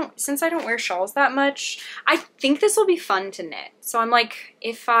 since I don't wear shawls that much, I think this will be fun to knit. So I'm like,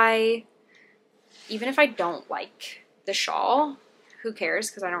 even if I don't like the shawl, who cares,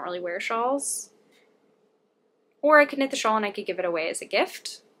 because I don't really wear shawls. Or I could knit the shawl and I could give it away as a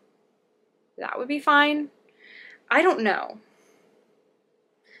gift. That would be fine. I don't know.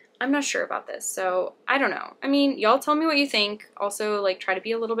 I'm not sure about this, so I don't know. I mean, y'all tell me what you think. Also, like, try to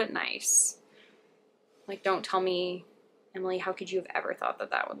be a little bit nice. Like, don't tell me, Emily, how could you have ever thought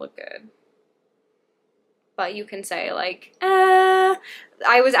that that would look good? But you can say, like,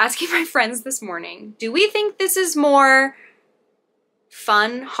 I was asking my friends this morning, do we think this is more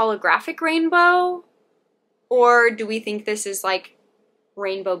fun holographic rainbow? Or do we think this is, like,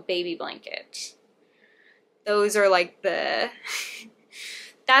 rainbow baby blanket? Those are, like,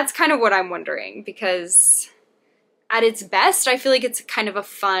 that's kind of what I'm wondering, because at its best, I feel like it's kind of a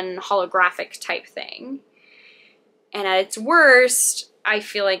fun holographic type thing. And at its worst, I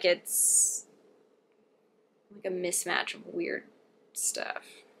feel like it's like a mismatch of weird stuff.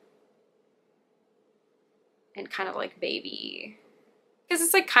 And kind of like baby. Because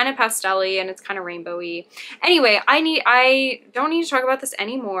it's like kind of pastel-y and it's kind of rainbowy. Anyway, I don't need to talk about this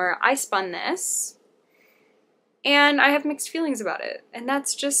anymore. I spun this. And I have mixed feelings about it. And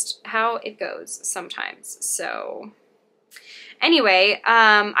that's just how it goes sometimes. So anyway,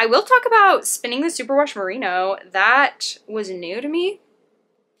 I will talk about spinning the superwash merino. That was new to me.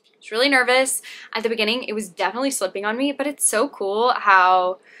 I was really nervous at the beginning. It was definitely slipping on me, but it's so cool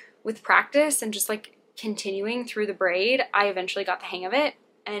how with practice and just like continuing through the braid, I eventually got the hang of it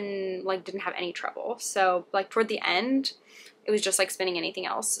and like didn't have any trouble. So like toward the end, it was just like spinning anything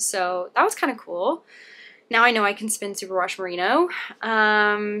else. So that was kind of cool. Now I know I can spin superwash merino.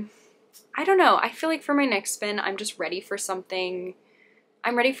 I don't know. I feel like for my next spin, I'm just ready for something.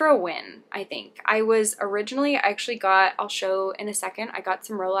 I'm ready for a win, I think. I actually got, I'll show in a second, I got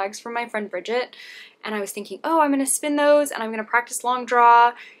some Rolags from my friend Bridget, and I was thinking, oh, I'm gonna spin those and I'm gonna practice long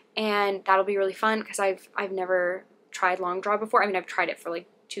draw, and that'll be really fun because I've never tried long draw before. I mean, I've tried it for like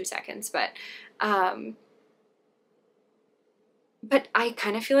 2 seconds, but I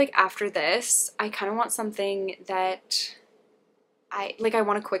kind of feel like after this, I kind of want something that I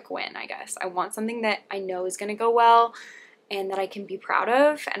want a quick win, I guess. I want something that I know is going to go well and that I can be proud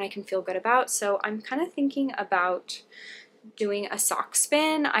of and I can feel good about. So I'm kind of thinking about doing a sock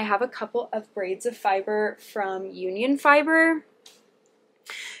spin. I have a couple of braids of fiber from Union Fiber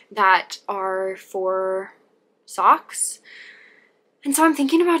that are for socks. And so I'm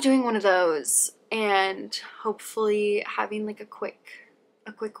thinking about doing one of those and hopefully having like a quick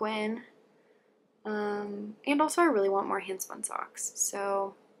win. And also I really want more hand spun socks.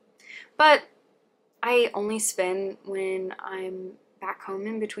 So, but I only spin when I'm back home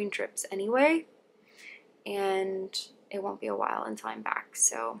in between trips anyway, and it won't be a while until I'm back.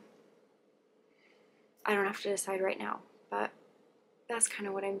 So I don't have to decide right now, but that's kind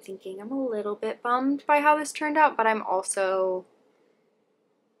of what I'm thinking. I'm a little bit bummed by how this turned out, but I'm also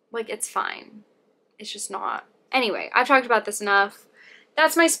like, it's fine. It's just not. Anyway, I've talked about this enough.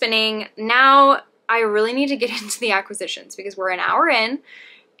 That's my spinning. Now I really need to get into the acquisitions because we're an hour in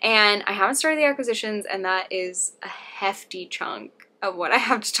and I haven't started the acquisitions, and that is a hefty chunk of what I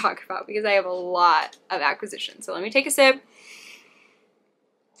have to talk about because I have a lot of acquisitions. So let me take a sip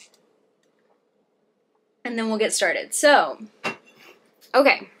and then we'll get started. So,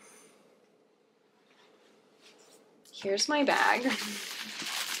 okay. Here's my bag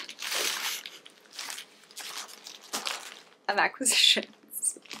of acquisitions.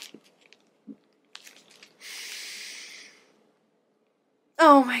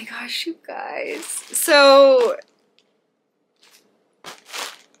 Oh my gosh, you guys. So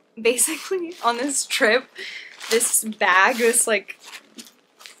basically on this trip, this bag, this like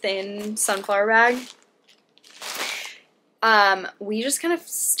thin sunflower bag, we just kind of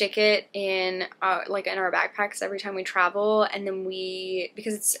stick it in like in our backpacks every time we travel, and then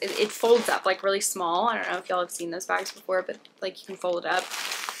because it folds up like really small. I don't know if y'all have seen those bags before, but like you can fold it up,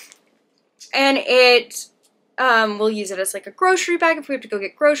 and we'll use it as like a grocery bag if we have to go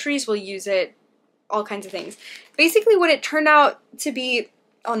get groceries. We'll use it all kinds of things. Basically what it turned out to be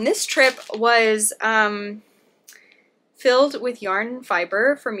on this trip was filled with yarn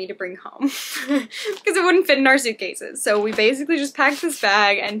fiber for me to bring home because it wouldn't fit in our suitcases. So we basically just packed this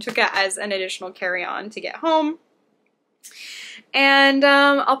bag and took it as an additional carry-on to get home. And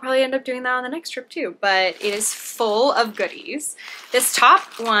I'll probably end up doing that on the next trip too, but it is full of goodies. This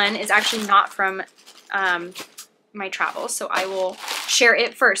top one is actually not from my travels, so I will share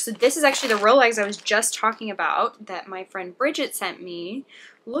it first. So this is actually the Rolex I was just talking about that my friend Bridget sent me.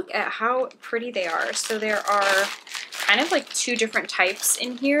 Look at how pretty they are. So there are kind of like two different types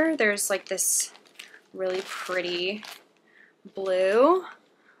in here. There's like this really pretty blue.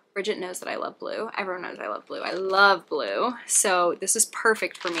 Bridget knows that I love blue. Everyone knows I love blue. I love blue. So this is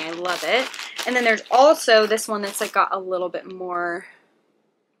perfect for me. I love it. And then there's also this one that's like got a little bit more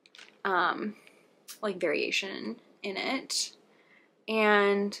like variation in it,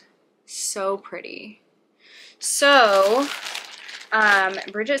 and so pretty. So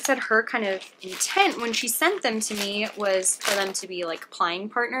Bridget said her kind of intent when she sent them to me was for them to be like plying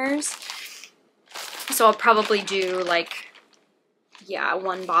partners. So I'll probably do like, yeah,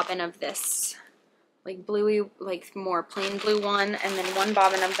 one bobbin of this like bluey, like more plain blue one, and then one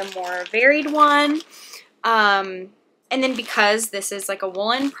bobbin of the more varied one. And then because this is like a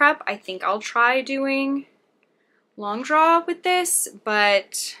woolen prep, I think I'll try doing long draw with this,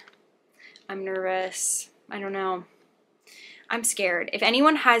 but I'm nervous. I don't know. I'm scared. If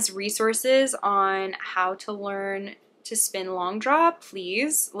anyone has resources on how to learn to spin long draw,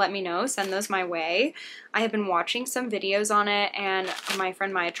 please let me know. Send those my way. I have been watching some videos on it, and my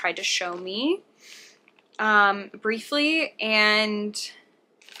friend Maya tried to show me briefly, and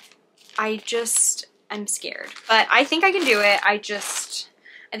I'm scared, but I think I can do it. I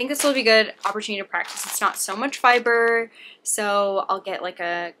think this will be a good opportunity to practice. It's not so much fiber, so I'll get like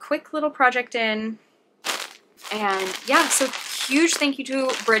a quick little project in. And yeah, so huge thank you to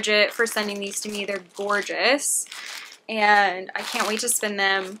Bridget for sending these to me. They're gorgeous, and I can't wait to spin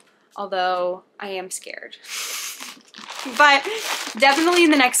them, although I am scared. But definitely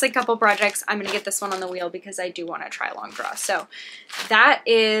in the next like couple projects, I'm gonna get this one on the wheel because I do want to try long draw. So that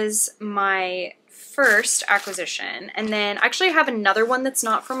is my first acquisition. And then actually I have another one that's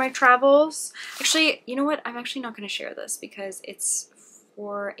not for my travels. Actually, you know what? I'm actually not going to share this because it's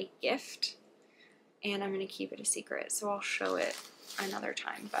for a gift and I'm going to keep it a secret. So I'll show it another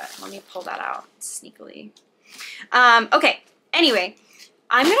time, but let me pull that out sneakily. Okay. Anyway,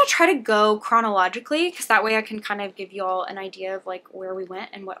 I'm going to try to go chronologically because that way I can kind of give you all an idea of like where we went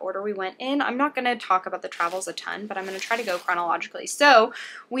and what order we went in. I'm not going to talk about the travels a ton, but I'm going to try to go chronologically. So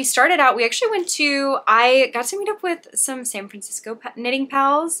we started out, we actually I got to meet up with some San Francisco knitting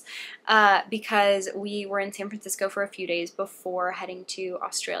pals because we were in San Francisco for a few days before heading to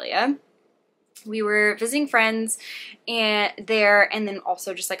Australia. We were visiting friends there, and then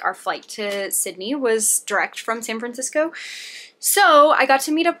also just like our flight to Sydney was direct from San Francisco. So I got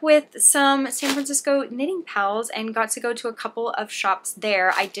to meet up with some San Francisco knitting pals and got to go to a couple of shops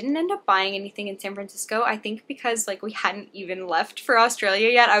there. I didn't end up buying anything in San Francisco, I think because like we hadn't even left for Australia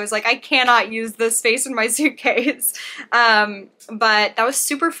yet. I was like, I cannot use this space in my suitcase. But that was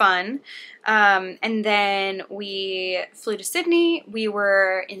super fun. And then we flew to Sydney. We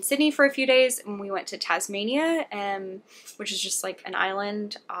were in Sydney for a few days and we went to Tasmania, which is just like an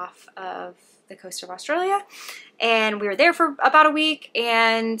island off of the coast of Australia. And we were there for about a week,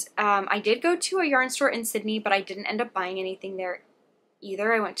 and I did go to a yarn store in Sydney, but I didn't end up buying anything there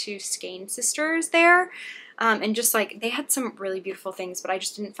either. I went to Skein Sisters there, and just like they had some really beautiful things, but I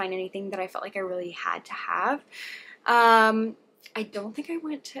just didn't find anything that I felt like I really had to have. I don't think I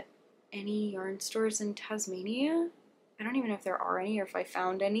went to any yarn stores in Tasmania. I don't even know if there are any or if I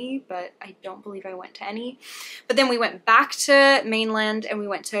found any, but I don't believe I went to any. But then we went back to mainland and we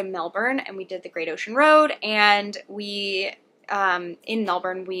went to Melbourne and we did the Great Ocean Road, and we, in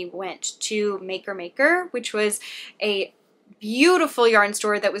Melbourne, we went to Maker Maker, which was a beautiful yarn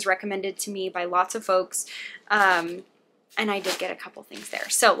store that was recommended to me by lots of folks. And I did get a couple things there.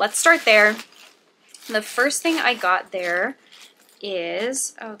 So let's start there. The first thing I got there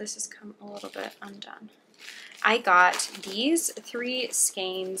is, oh, this has come a little bit undone. I got these 3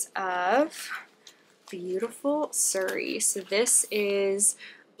 skeins of beautiful Sari. So this is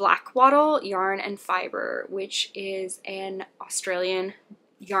Black Wattle Yarn and Fiber, which is an Australian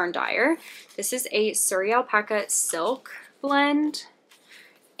yarn dyer. This is a Sari alpaca silk blend,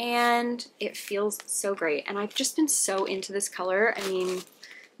 and it feels so great. And I've just been so into this color. I mean,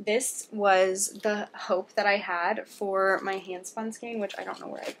 this was the hope that I had for my hand spun skein, which I don't know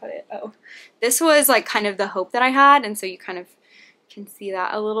where I put it. Oh, this was like kind of the hope that I had, and so you kind of can see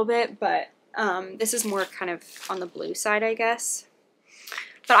that a little bit, but this is more kind of on the blue side, I guess.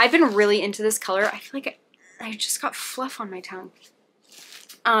 But I've been really into this color. I feel like I just got fluff on my tongue.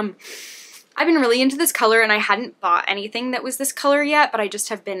 I've been really into this color, and I hadn't bought anything that was this color yet, but I just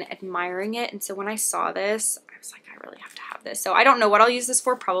have been admiring it. And so when I saw this, I was like, I really have to have this. So I don't know what I'll use this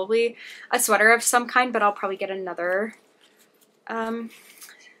for. Probably a sweater of some kind, but I'll probably get another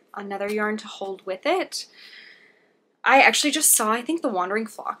yarn to hold with it. I actually just saw, I think the Wandering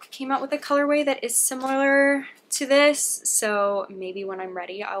Flock came out with a colorway that is similar to this, so maybe when I'm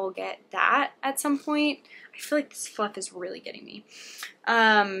ready I will get that at some point. I feel like this fluff is really getting me.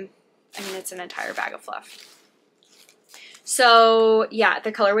 I mean, it's an entire bag of fluff. So yeah,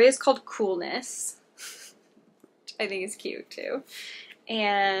 the colorway is called Coolness, which I think is cute too.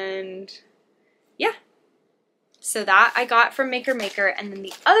 And yeah, so that I got from Maker Maker. And then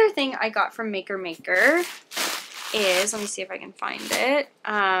the other thing I got from Maker Maker is, let me see if I can find it.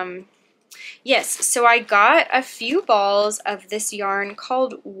 Yes, so I got a few balls of this yarn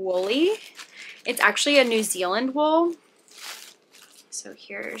called Woolly. It's actually a New Zealand wool. So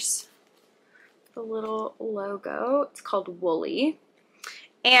here's the little logo. It's called Woolly.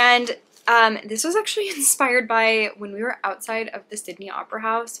 And this was actually inspired by when we were outside of the Sydney Opera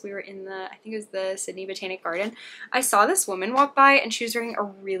House. We were in the, I think it was the Sydney Botanic Garden. I saw this woman walk by, and she was wearing a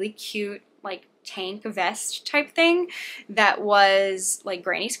really cute, like, tank vest type thing that was like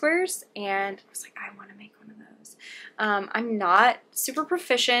granny squares, and I was like, I want to make one of those. I'm not super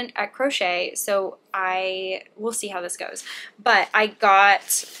proficient at crochet, so I will see how this goes, but I got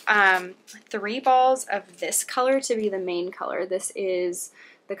 3 balls of this color to be the main color. This is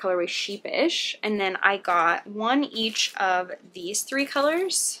the colorway Sheepish, and then I got 1 each of these 3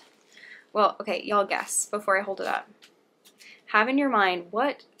 colors. Well, okay, y'all guess before I hold it up. Have in your mind,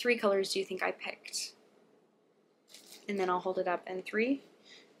 what 3 colors do you think I picked? And then I'll hold it up in 3,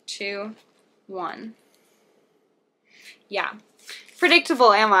 2, 1. Yeah,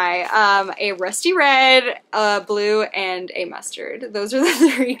 predictable am I? A rusty red, a blue, and a mustard. Those are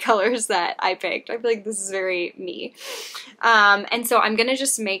the 3 colors that I picked. I feel like this is very me. And so I'm gonna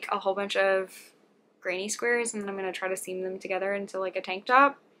just make a whole bunch of granny squares, and then I'm gonna try to seam them together into like a tank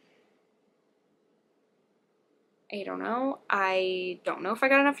top. I don't know. I don't know if I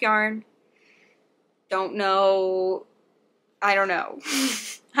got enough yarn. Don't know. I don't know.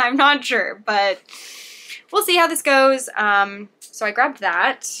 I'm not sure, but we'll see how this goes. So I grabbed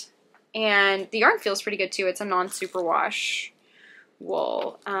that, and the yarn feels pretty good too. It's a non-superwash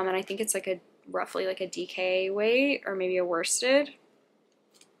wool, and I think it's like a roughly like a DK weight or maybe a worsted.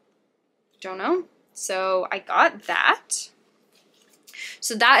 Don't know. So I got that.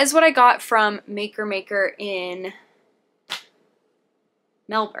 So that is what I got from Maker Maker in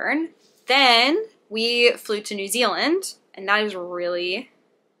Melbourne. Then we flew to New Zealand, and that is really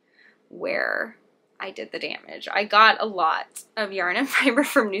where I did the damage. I got a lot of yarn and fiber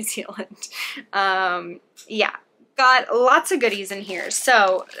from New Zealand. Yeah, got lots of goodies in here.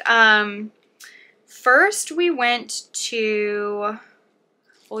 So first we went to,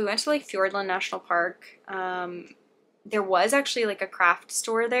 well, we went to like Fiordland National Park. There was actually like a craft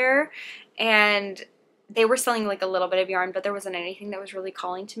store there, and they were selling like a little bit of yarn, but there wasn't anything that was really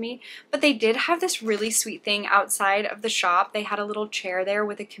calling to me. But they did have this really sweet thing outside of the shop. They had a little chair there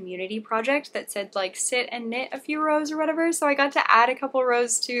with a community project that said like sit and knit a few rows or whatever. So I got to add a couple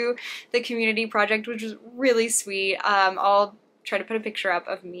rows to the community project, which was really sweet. I'll try to put a picture up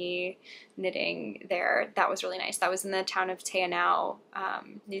of me knitting there. That was really nice. That was in the town of Teanau,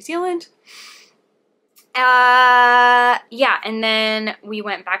 New Zealand. Yeah, and then we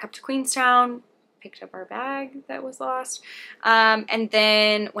went back up to Queenstown, picked up our bag that was lost, and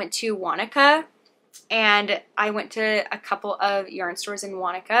then went to Wanaka, and I went to a couple of yarn stores in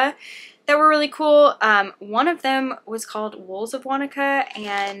Wanaka that were really cool. One of them was called Wools of Wanaka,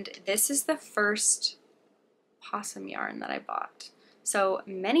 and this is the first possum yarn that I bought. So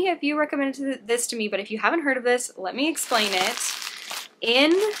many of you recommended this to me, but if you haven't heard of this, let me explain it.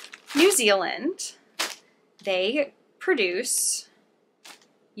 In New Zealand, they produce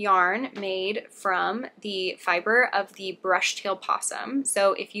yarn made from the fiber of the brush-tailed possum.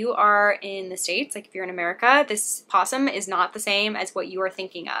 So if you are in the States, like if you're in America, this possum is not the same as what you are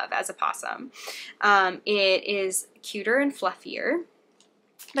thinking of as a possum. It is cuter and fluffier.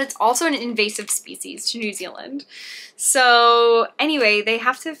 but it's also an invasive species to New Zealand. So anyway, they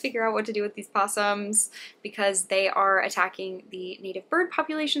have to figure out what to do with these possums because they are attacking the native bird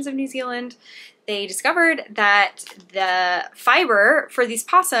populations of New Zealand. They discovered that the fiber for these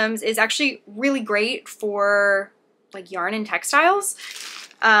possums is actually really great for like yarn and textiles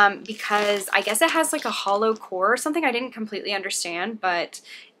because I guess it has like a hollow core or something. I didn't completely understand, but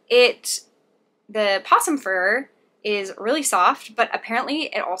the possum fur is really soft, but apparently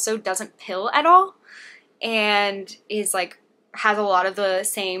it also doesn't pill at all and is like has a lot of the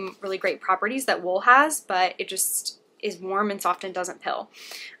same really great properties that wool has, but it just is warm and soft and doesn't pill.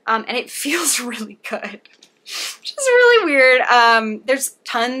 And it feels really good, which is really weird. There's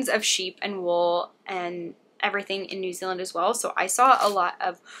tons of sheep and wool and everything in New Zealand as well, so I saw a lot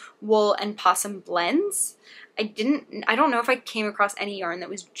of wool and possum blends. I don't know if I came across any yarn that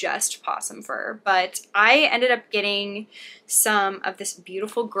was just possum fur, but I ended up getting some of this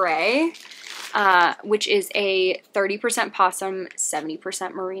beautiful gray, which is a 30% possum,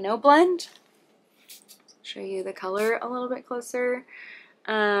 70% merino blend. Show you the color a little bit closer.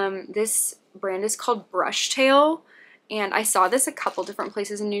 This brand is called Brushtail, and I saw this a couple different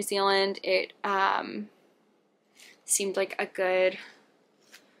places in New Zealand. It seemed like a good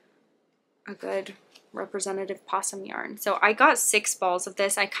representative possum yarn. So I got 6 balls of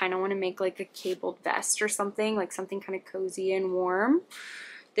this. I kind of want to make like a cabled vest or something, like something kind of cozy and warm.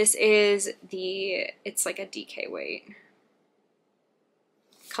 This is it's like a DK weight.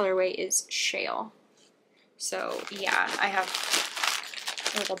 Colorway is shale. So yeah, I have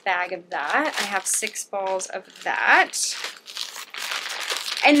a little bag of that. I have 6 balls of that.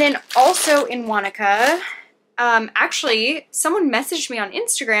 And then also in Wanaka, actually someone messaged me on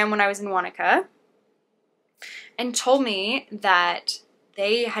Instagram when I was in Wanaka and told me that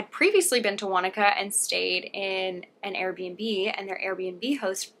they had previously been to Wanaka and stayed in an Airbnb, and their Airbnb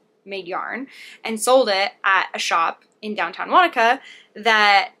host made yarn and sold it at a shop in downtown Wanaka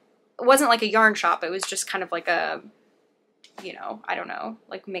that wasn't like a yarn shop. It was just kind of like a, you know, I don't know,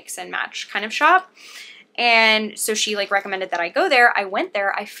 like mix and match kind of shop. And so she like recommended that I go there. I went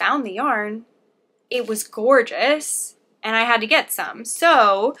there, I found the yarn. It was gorgeous and I had to get some.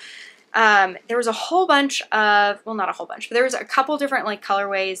 So there was a whole bunch of, well, not a whole bunch, but there was a couple different like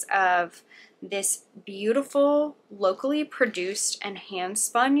colorways of this beautiful locally produced and hand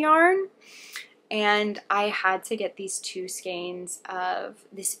spun yarn. And I had to get these 2 skeins of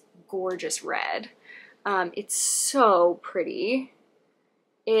this gorgeous red. It's so pretty.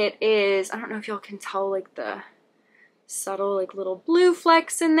 It is, I don't know if y'all can tell like the subtle like little blue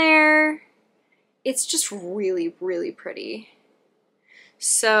flecks in there. It's just really, really pretty.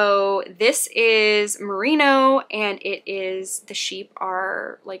 So this is merino, and it is, the sheep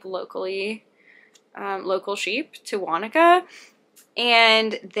are like locally, local sheep to Wanaka,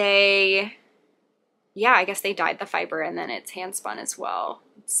 and they, yeah, I guess they dyed the fiber and then it's hand spun as well.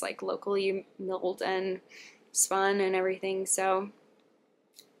 It's like locally milled and spun and everything, so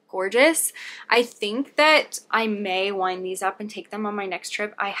gorgeous. I think that I may wind these up and take them on my next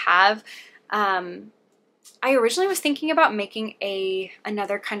trip. I have, I originally was thinking about making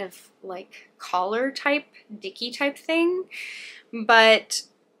another kind of like collar type, dicky type thing, but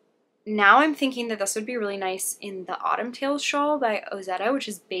now I'm thinking that this would be really nice in the Autumn Tales shawl by Ozetta, which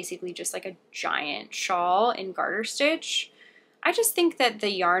is basically just like a giant shawl in garter stitch. I just think that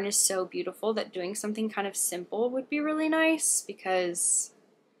the yarn is so beautiful that doing something kind of simple would be really nice because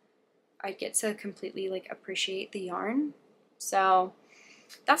I get to completely like appreciate the yarn. So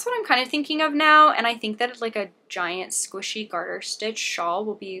that's what I'm kind of thinking of now, and I think that like a giant squishy garter stitch shawl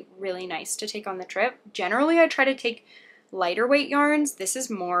will be really nice to take on the trip. Generally, I try to take lighter weight yarns. This is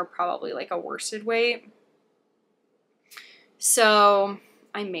more probably like a worsted weight. So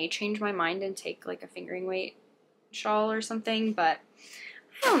I may change my mind and take like a fingering weight shawl or something, but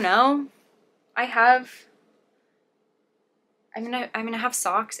I don't know. I'm gonna have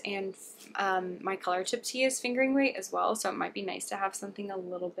socks, and my color tip tee is fingering weight as well, so it might be nice to have something a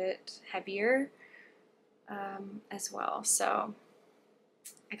little bit heavier as well. So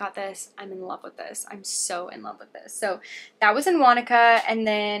I got this. I'm in love with this. I'm so in love with this. So that was in Wanaka, and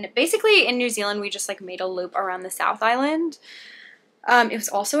then basically in New Zealand we just like made a loop around the South Island. It was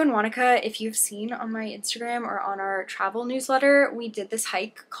also in Wanaka. If you've seen on my Instagram or on our travel newsletter, we did this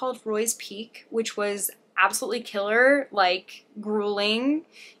hike called Roy's Peak, which was absolutely killer, like grueling,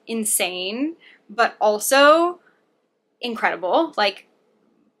 insane, but also incredible, like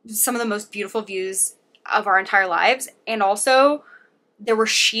some of the most beautiful views of our entire lives. And also there were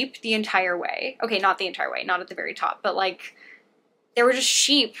sheep the entire way. Okay, not the entire way, not at the very top, but like there were just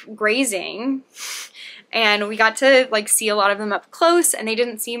sheep grazing. and we got to like see a lot of them up close, and they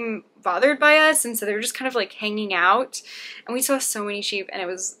didn't seem bothered by us, and so they were just kind of like hanging out, and we saw so many sheep, and it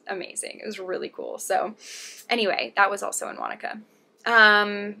was amazing. It was really cool. So anyway, that was also in Wanaka.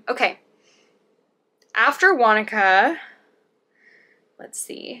 Okay, after Wanaka, let's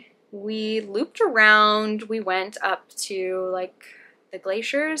see, we looped around. We went up to like the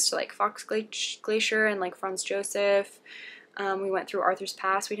glaciers, to like Fox Glacier and like Franz Josef. We went through Arthur's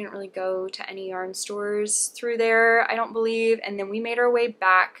Pass. We didn't really go to any yarn stores through there, I don't believe. And then we made our way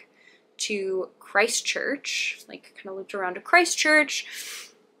back to Christchurch, like kind of looped around to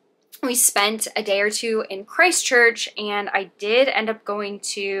Christchurch. We spent a day or two in Christchurch, and I did end up going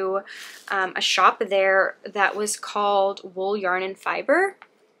to a shop there that was called Wool, Yarn, and Fiber.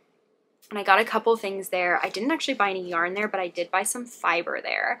 And I got a couple things there. I didn't actually buy any yarn there, but I did buy some fiber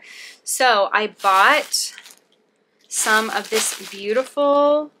there. So I bought some of this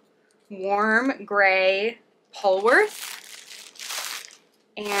beautiful warm gray Polworth,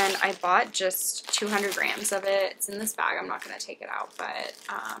 and I bought just 200 grams of it. It's in this bag. I'm not going to take it out, but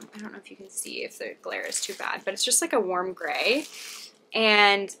I don't know if you can see if the glare is too bad, but it's just like a warm gray.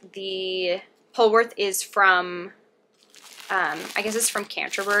 And the Polworth is from, I guess it's from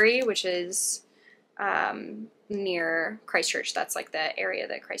Canterbury, which is near Christchurch. That's like the area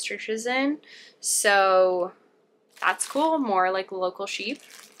that Christchurch is in. So that's cool. More like local sheep.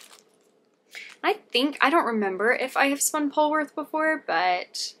 I don't remember if I have spun Polworth before,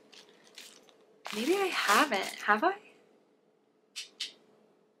 but maybe I haven't. Have I? I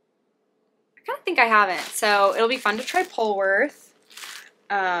kind of think I haven't. So it'll be fun to try Polworth.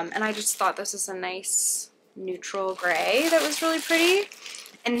 And I just thought this was a nice neutral gray that was really pretty.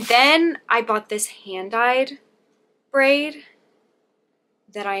 And then I bought this hand-dyed braid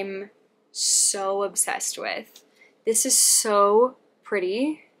that I'm so obsessed with. This is so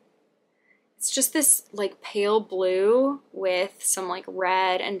pretty. It's just this like pale blue with some like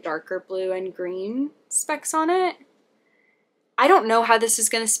red and darker blue and green specks on it. I don't know how this is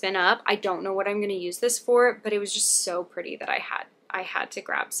going to spin up. I don't know what I'm going to use this for, but it was just so pretty that I had to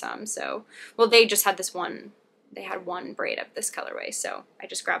grab some. So, well, they just had this one. They had one braid of this colorway, so I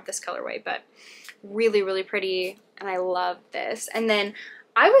just grabbed this colorway, but really, really pretty, and I love this. And then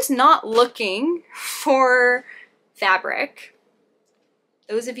I was not looking for fabric.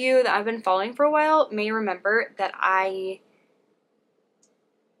 Those of you that I've been following for a while may remember that I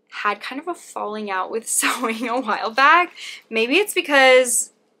had kind of a falling out with sewing a while back. Maybe it's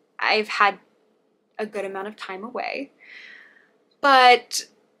because I've had a good amount of time away, but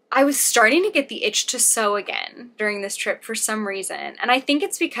I was starting to get the itch to sew again during this trip for some reason. And I think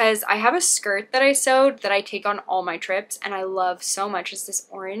it's because I have a skirt that I sewed that I take on all my trips and I love so much. It's this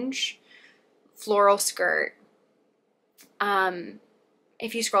orange floral skirt.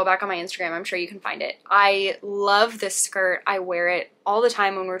 If you scroll back on my Instagram, I'm sure you can find it. I love this skirt. I wear it all the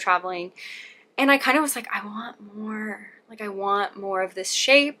time when we're traveling. And I kind of was like, I want more. Like, I want more of this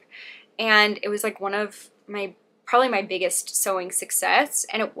shape. And it was like one of my, probably my biggest sewing success.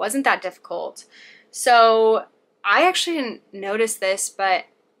 And it wasn't that difficult. So I actually didn't notice this, but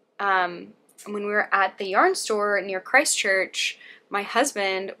when we were at the yarn store near Christchurch, my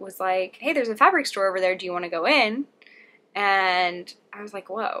husband was like, hey, there's a fabric store over there. Do you want to go in? And I was like,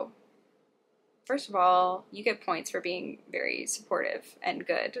 whoa, first of all, you get points for being very supportive and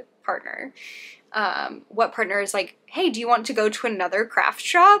good partner. What partner is like, hey, do you want to go to another craft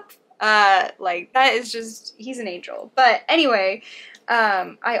shop? Like, that is just, he's an angel. But anyway,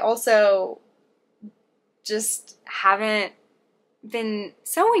 I also just haven't been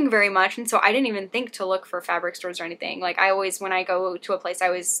sewing very much, and so I didn't even think to look for fabric stores or anything. Like, I always, when I go to a place, I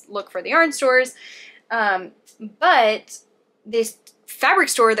always look for the yarn stores. But this fabric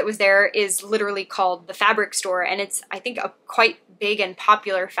store that was there is literally called the Fabric Store, and it's, I think, a quite big and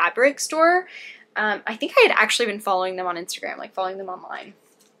popular fabric store. I think I had actually been following them on Instagram, like following them online.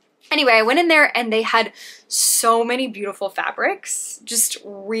 Anyway, I went in there and they had so many beautiful fabrics, just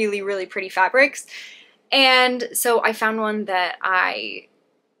really, really pretty fabrics. And so I found one that I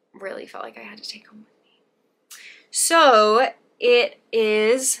really felt like I had to take home with me. So it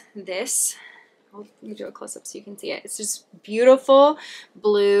is this. Let me do a close-up so you can see it. It's just beautiful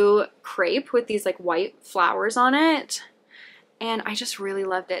blue crepe with these like white flowers on it. And I just really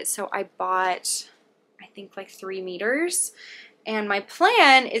loved it. So I bought, I think, like 3 meters. And my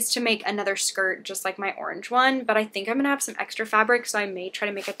plan is to make another skirt just like my orange one, but I think I'm gonna have some extra fabric, so I may try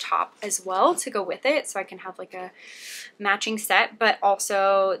to make a top as well to go with it so I can have like a matching set, but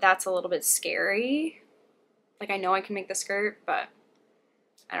also that's a little bit scary. Like, I know I can make the skirt, but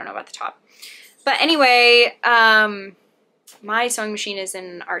I don't know about the top. But anyway, my sewing machine is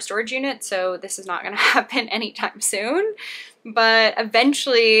in our storage unit, so this is not going to happen anytime soon, but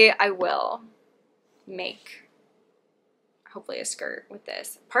eventually I will make hopefully a skirt with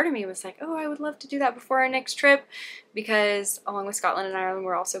this. Part of me was like, oh, I would love to do that before our next trip, because along with Scotland and Ireland,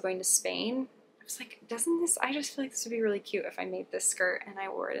 we're also going to Spain. I was like, I just feel like this would be really cute if I made this skirt and I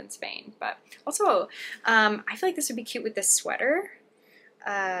wore it in Spain. But also, I feel like this would be cute with this sweater.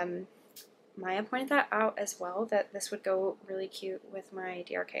 Maya pointed that out as well, that this would go really cute with my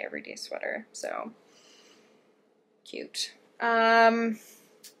DRK everyday sweater. So cute.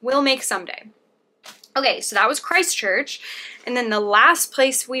 We'll make someday. Okay, so that was Christchurch. And then the last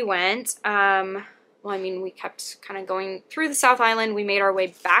place we went, well, I mean, we kept kind of going through the South Island. We made our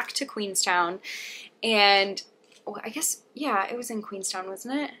way back to Queenstown. And, well, I guess, yeah, it was in Queenstown,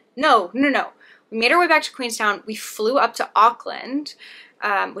 wasn't it? No. We made our way back to Queenstown. We flew up to Auckland,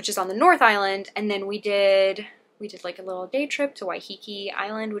 which is on the North Island. And then we did like a little day trip to Waiheke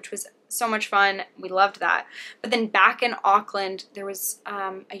Island, which was so much fun. We loved that. But then back in Auckland, there was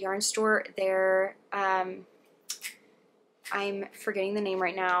a yarn store there. I'm forgetting the name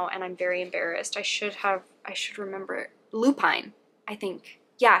right now, and I'm very embarrassed. I should remember it. Lupine, I think.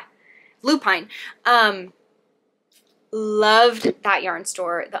 Yeah, Lupine. Loved that yarn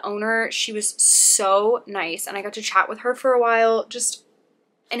store. The owner, she was so nice, and I got to chat with her for a while. Just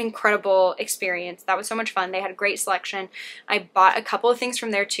an incredible experience. That was so much fun. They had a great selection. I bought a couple of things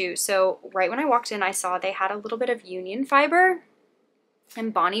from there too. So right when I walked in, I saw they had a little bit of Union Fiber.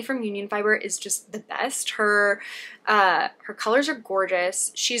 And Bonnie from Union Fiber is just the best. Her colors are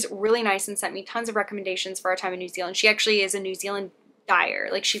gorgeous. She's really nice and sent me tons of recommendations for our time in New Zealand. She actually is a New Zealand dyer.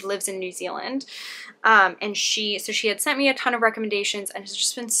 Like, she lives in New Zealand. And she had sent me a ton of recommendations, and it's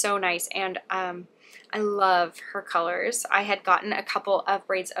just been so nice. And I love her colors. I had gotten a couple of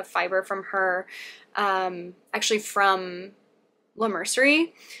braids of fiber from her, actually from La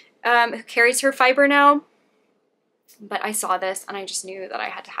Mercerie, who carries her fiber now. But I saw this and I just knew that I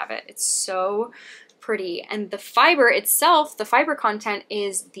had to have it. It's so pretty. And the fiber itself, the fiber content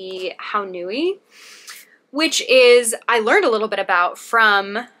is the Haunui, which is, I learned a little bit about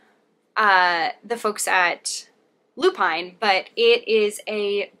from the folks at Lupine, but it is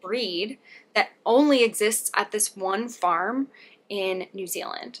a breed that only exists at this one farm in New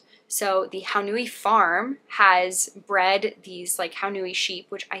Zealand. So the Haunui farm has bred these like Haunui sheep,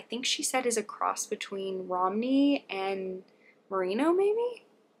 which I think she said is a cross between Romney and Merino, maybe?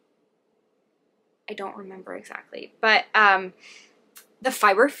 I don't remember exactly, but the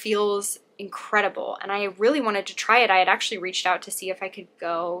fiber feels incredible, and I really wanted to try it. I had actually reached out to see if I could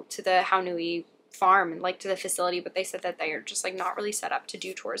go to the Haunui farm and like to the facility, but they said that they are just like not really set up to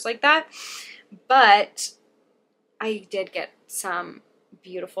do tours like that. But I did get some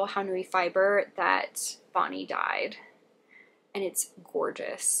beautiful Haunui fiber that Bonnie dyed, and it's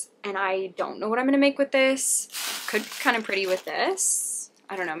gorgeous. And I don't know what I'm gonna make with this. Could be kind of pretty with this.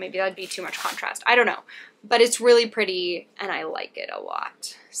 I don't know, maybe that'd be too much contrast. I don't know, but it's really pretty and I like it a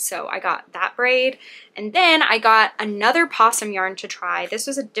lot. So I got that braid, and then I got another possum yarn to try. This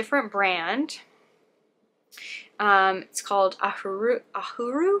was a different brand. It's called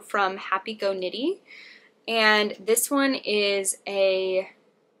Ahuru from Happy Go Knitty. And this one is a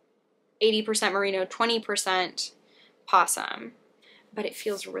 80% merino, 20% possum, but it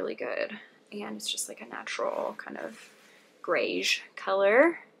feels really good. And it's just like a natural kind of grayish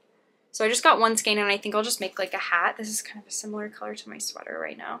color. So I just got one skein, and I think I'll just make like a hat. This is kind of a similar color to my sweater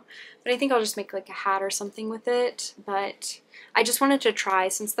right now, but I think I'll just make like a hat or something with it. But I just wanted to try,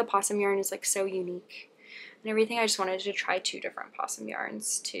 since the possum yarn is like so unique and everything, I just wanted to try 2 different possum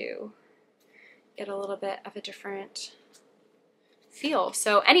yarns to get a little bit of a different feel.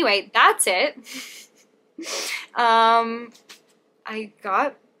 So anyway, that's it. I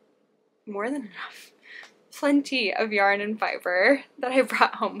got more than enough. Plenty of yarn and fiber that I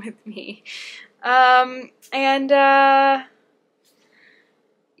brought home with me. Yeah.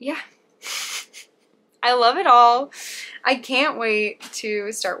 I love it all. I can't wait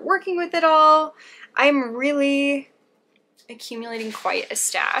to start working with it all. I'm really accumulating quite a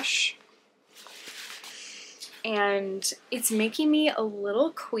stash, and it's making me a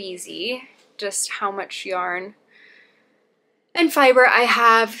little queasy just how much yarn and fiber I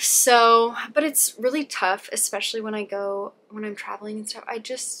have. So, but it's really tough, especially when I'm traveling and stuff. I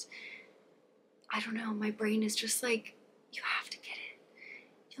don't know, my brain is just like, you have to get it.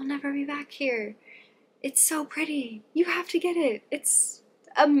 You'll never be back here. It's so pretty. You have to get it. It's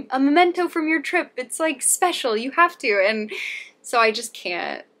a memento from your trip. It's like special. You have to. And so I just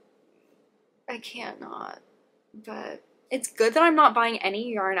can't. I can't not. But it's good that I'm not buying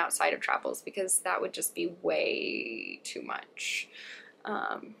any yarn outside of travels because that would just be way too much.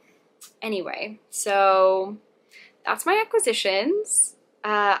 Anyway, so that's my acquisitions.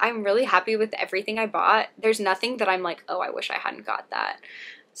 I'm really happy with everything I bought. There's nothing that I'm like, oh, I wish I hadn't got that.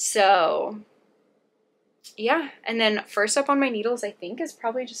 So yeah, and then first up on my needles, I think, is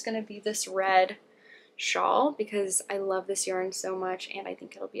probably just going to be this red shawl because I love this yarn so much and I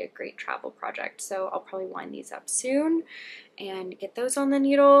think it'll be a great travel project. So I'll probably wind these up soon and get those on the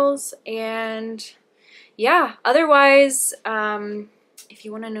needles. And yeah, otherwise, if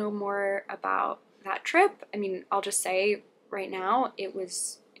you want to know more about that trip, I mean, I'll just say right now, it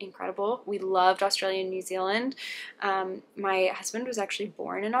was incredible. We loved Australia and New Zealand. My husband was actually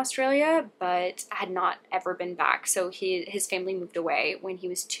born in Australia, but had not ever been back. So his family moved away when he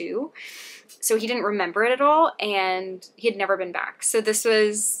was 2. So he didn't remember it at all, and he had never been back. So this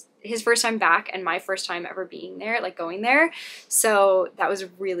was his first time back and my first time ever being there, like going there. So that was a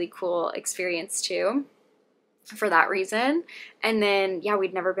really cool experience too, for that reason. And then, yeah,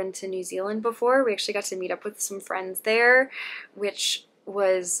 we'd never been to New Zealand before. We actually got to meet up with some friends there, which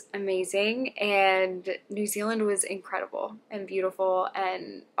was amazing. And New Zealand was incredible and beautiful,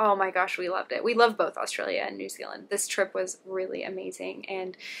 and oh my gosh, we loved it. We love both Australia and New Zealand. This trip was really amazing,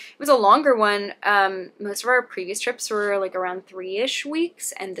 and it was a longer one. Most of our previous trips were like around 3-ish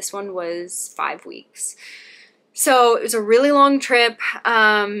weeks, and this one was 5 weeks. So it was a really long trip,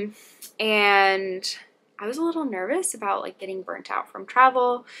 and I was a little nervous about like getting burnt out from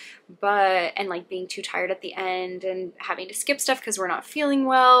travel, and like being too tired at the end and having to skip stuff because we're not feeling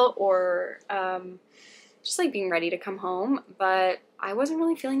well, or just like being ready to come home. But I wasn't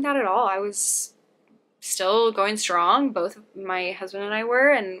really feeling that at all. I was still going strong. Both my husband and I were,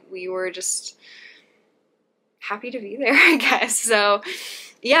 and we were just happy to be there, I guess. So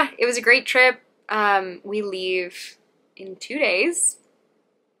yeah, it was a great trip. We leave in 2 days.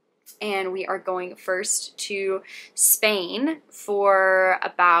 And we are going first to Spain for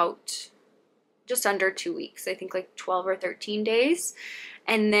about just under 2 weeks. I think like 12 or 13 days.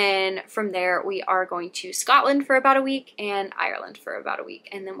 And then from there, we are going to Scotland for about a week and Ireland for about a week.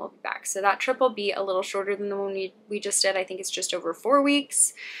 And then we'll be back. So that trip will be a little shorter than the one we just did. I think it's just over 4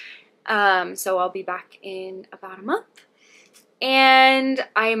 weeks. So I'll be back in about a month. And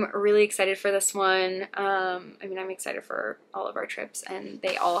I'm really excited for this one. I mean, I'm excited for all of our trips, and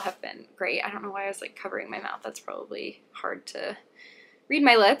they all have been great. I don't know why I was like covering my mouth. That's probably hard to read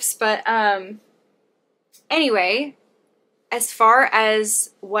my lips. But anyway, as far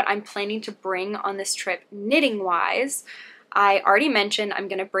as what I'm planning to bring on this trip knitting wise, I already mentioned I'm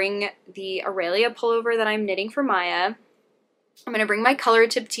going to bring the Aurelia pullover that I'm knitting for Maya. I'm going to bring my color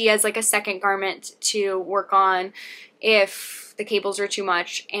tip tee as like a second garment to work on if the cables are too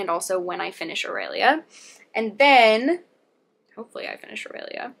much, and also when I finish Aurelia. And then, hopefully I finish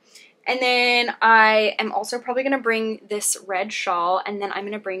Aurelia. And then I am also probably going to bring this red shawl, and then I'm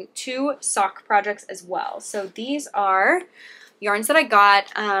going to bring 2 sock projects as well. So these are yarns that I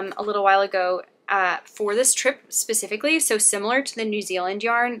got a little while ago for this trip specifically. So similar to the New Zealand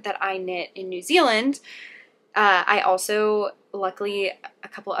yarn that I knit in New Zealand, I also, luckily, a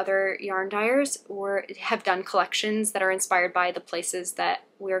couple other yarn dyers have done collections that are inspired by the places that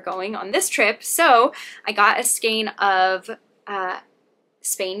we're going on this trip. So I got a skein of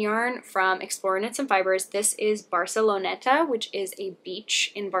Spain yarn from Explore Knits and Fibers. This is Barceloneta, which is a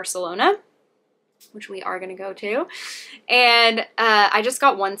beach in Barcelona, which we are going to go to. And I just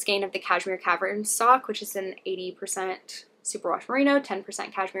got 1 skein of the Cashmere Cavern sock, which is an 80% superwash merino,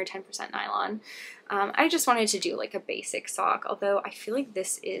 10% cashmere, 10% nylon. I just wanted to do like a basic sock, although I feel like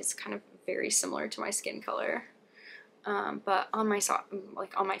this is kind of very similar to my skin color. But on my sock,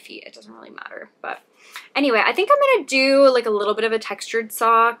 like on my feet, it doesn't really matter. But anyway, I think I'm gonna do like a little bit of a textured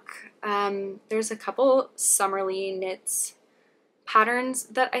sock. There's a couple Summerly Knits patterns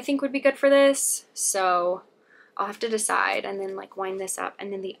that I think would be good for this, so I'll have to decide and then like wind this up.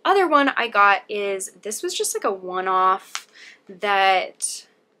 And then the other one I got is, this was just like a one-off that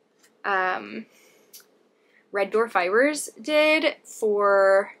Red Door Fibers did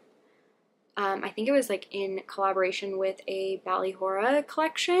for, I think it was like in collaboration with a Ballyhora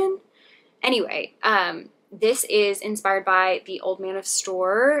collection. Anyway, this is inspired by the Old Man of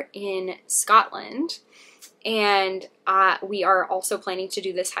Store in Scotland. And we are also planning to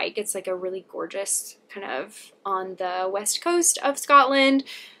do this hike. It's like a really gorgeous kind of on the west coast of Scotland,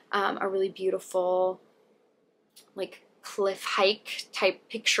 a really beautiful like cliff hike type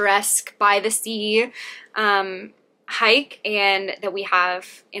picturesque by the sea hike, and that we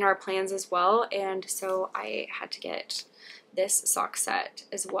have in our plans as well. And so I had to get this sock set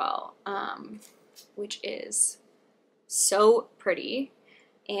as well, which is so pretty.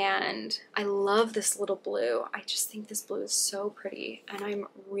 And I love this little blue. I just think this blue is so pretty, and I'm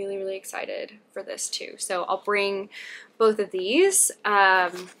really, really excited for this too. So I'll bring both of these.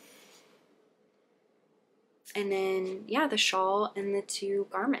 And then, yeah, the shawl and the 2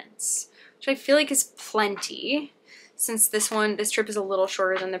 garments, which I feel like is plenty. Since this trip is a little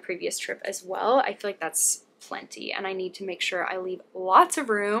shorter than the previous trip as well, I feel like that's plenty, and I need to make sure I leave lots of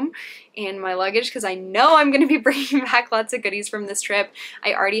room in my luggage because I know I'm going to be bringing back lots of goodies from this trip.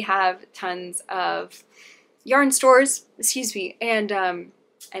 I already have tons of yarn stores, excuse me, and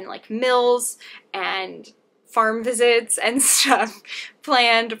like mills and farm visits and stuff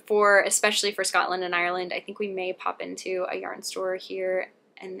planned for, especially for Scotland and Ireland. I think we may pop into a yarn store here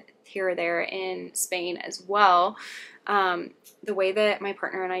or there in Spain as well. The way that my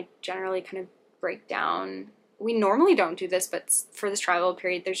partner and I generally kind of break down, we normally don't do this, but for this travel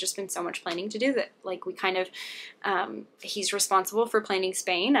period, there's just been so much planning to do that, like, we kind of, he's responsible for planning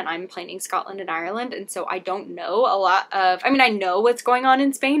Spain and I'm planning Scotland and Ireland, and so I don't know a lot of, I mean, I know what's going on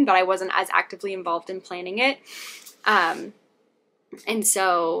in Spain, but I wasn't as actively involved in planning it, and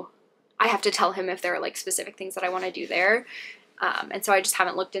so I have to tell him if there are, like, specific things that I want to do there. And so I just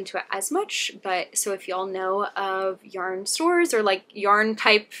haven't looked into it as much, but so if y'all know of yarn stores or like yarn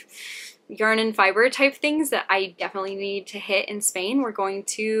and fiber type things that I definitely need to hit in Spain, we're going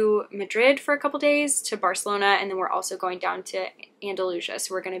to Madrid for a couple days, to Barcelona, and then we're also going down to Andalusia.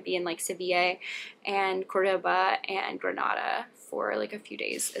 So we're going to be in like Sevilla and Cordoba and Granada for like a few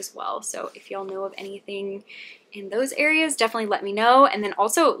days as well. So if y'all know of anything in those areas, definitely let me know. And then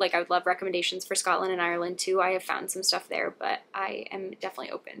also, like, I would love recommendations for Scotland and Ireland too. I have found some stuff there, but I am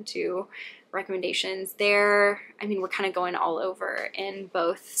definitely open to recommendations there. I mean, we're kind of going all over in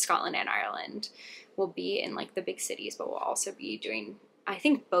both Scotland and Ireland. We'll be in like the big cities, but we'll also be doing, I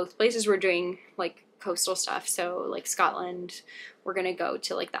think both places we're doing like coastal stuff. So like Scotland, we're gonna go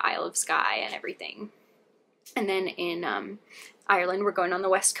to like the Isle of Skye and everything. And then in Ireland, we're going on the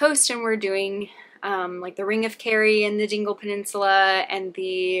west coast and we're doing like the Ring of Kerry and the Dingle Peninsula and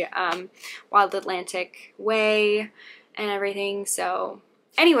the Wild Atlantic Way and everything. So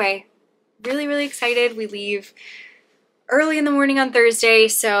anyway, really, really excited. We leave early in the morning on Thursday,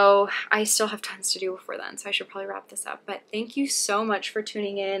 so I still have tons to do before then, so I should probably wrap this up. But thank you so much for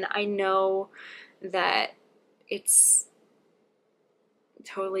tuning in. I know that it's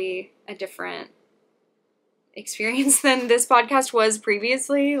totally a different experience than this podcast was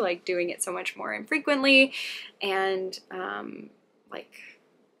previously, like doing it so much more infrequently, and like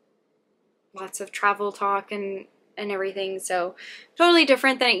lots of travel talk and everything, so totally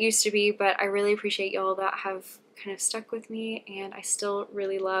different than it used to be. But I really appreciate y'all that have kind of stuck with me, and I still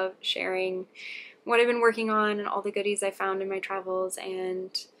really love sharing what I've been working on and all the goodies I found in my travels.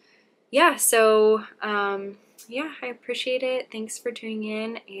 And yeah, so yeah, I appreciate it. Thanks for tuning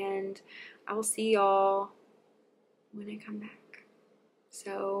in, and I will see y'all when I come back.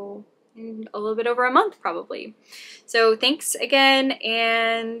 So in a little bit over a month probably. So thanks again,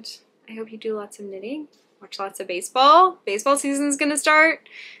 and I hope you do lots of knitting, watch lots of baseball. Baseball season's gonna start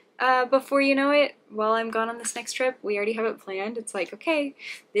before you know it, while I'm gone on this next trip. We already have it planned. It's like, okay,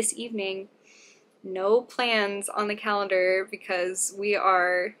 this evening, no plans on the calendar because we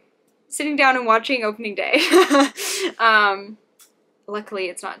are sitting down and watching opening day. Luckily,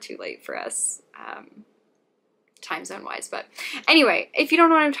 it's not too late for us, time zone wise. But anyway, if you don't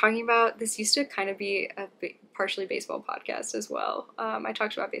know what I'm talking about, this used to kind of be a partially baseball podcast as well. I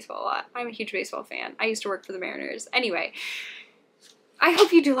talked about baseball a lot. I'm a huge baseball fan. I used to work for the Mariners. Anyway, I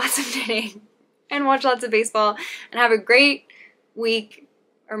hope you do lots of knitting and watch lots of baseball and have a great week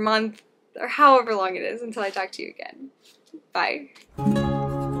or month or however long it is until I talk to you again. Bye.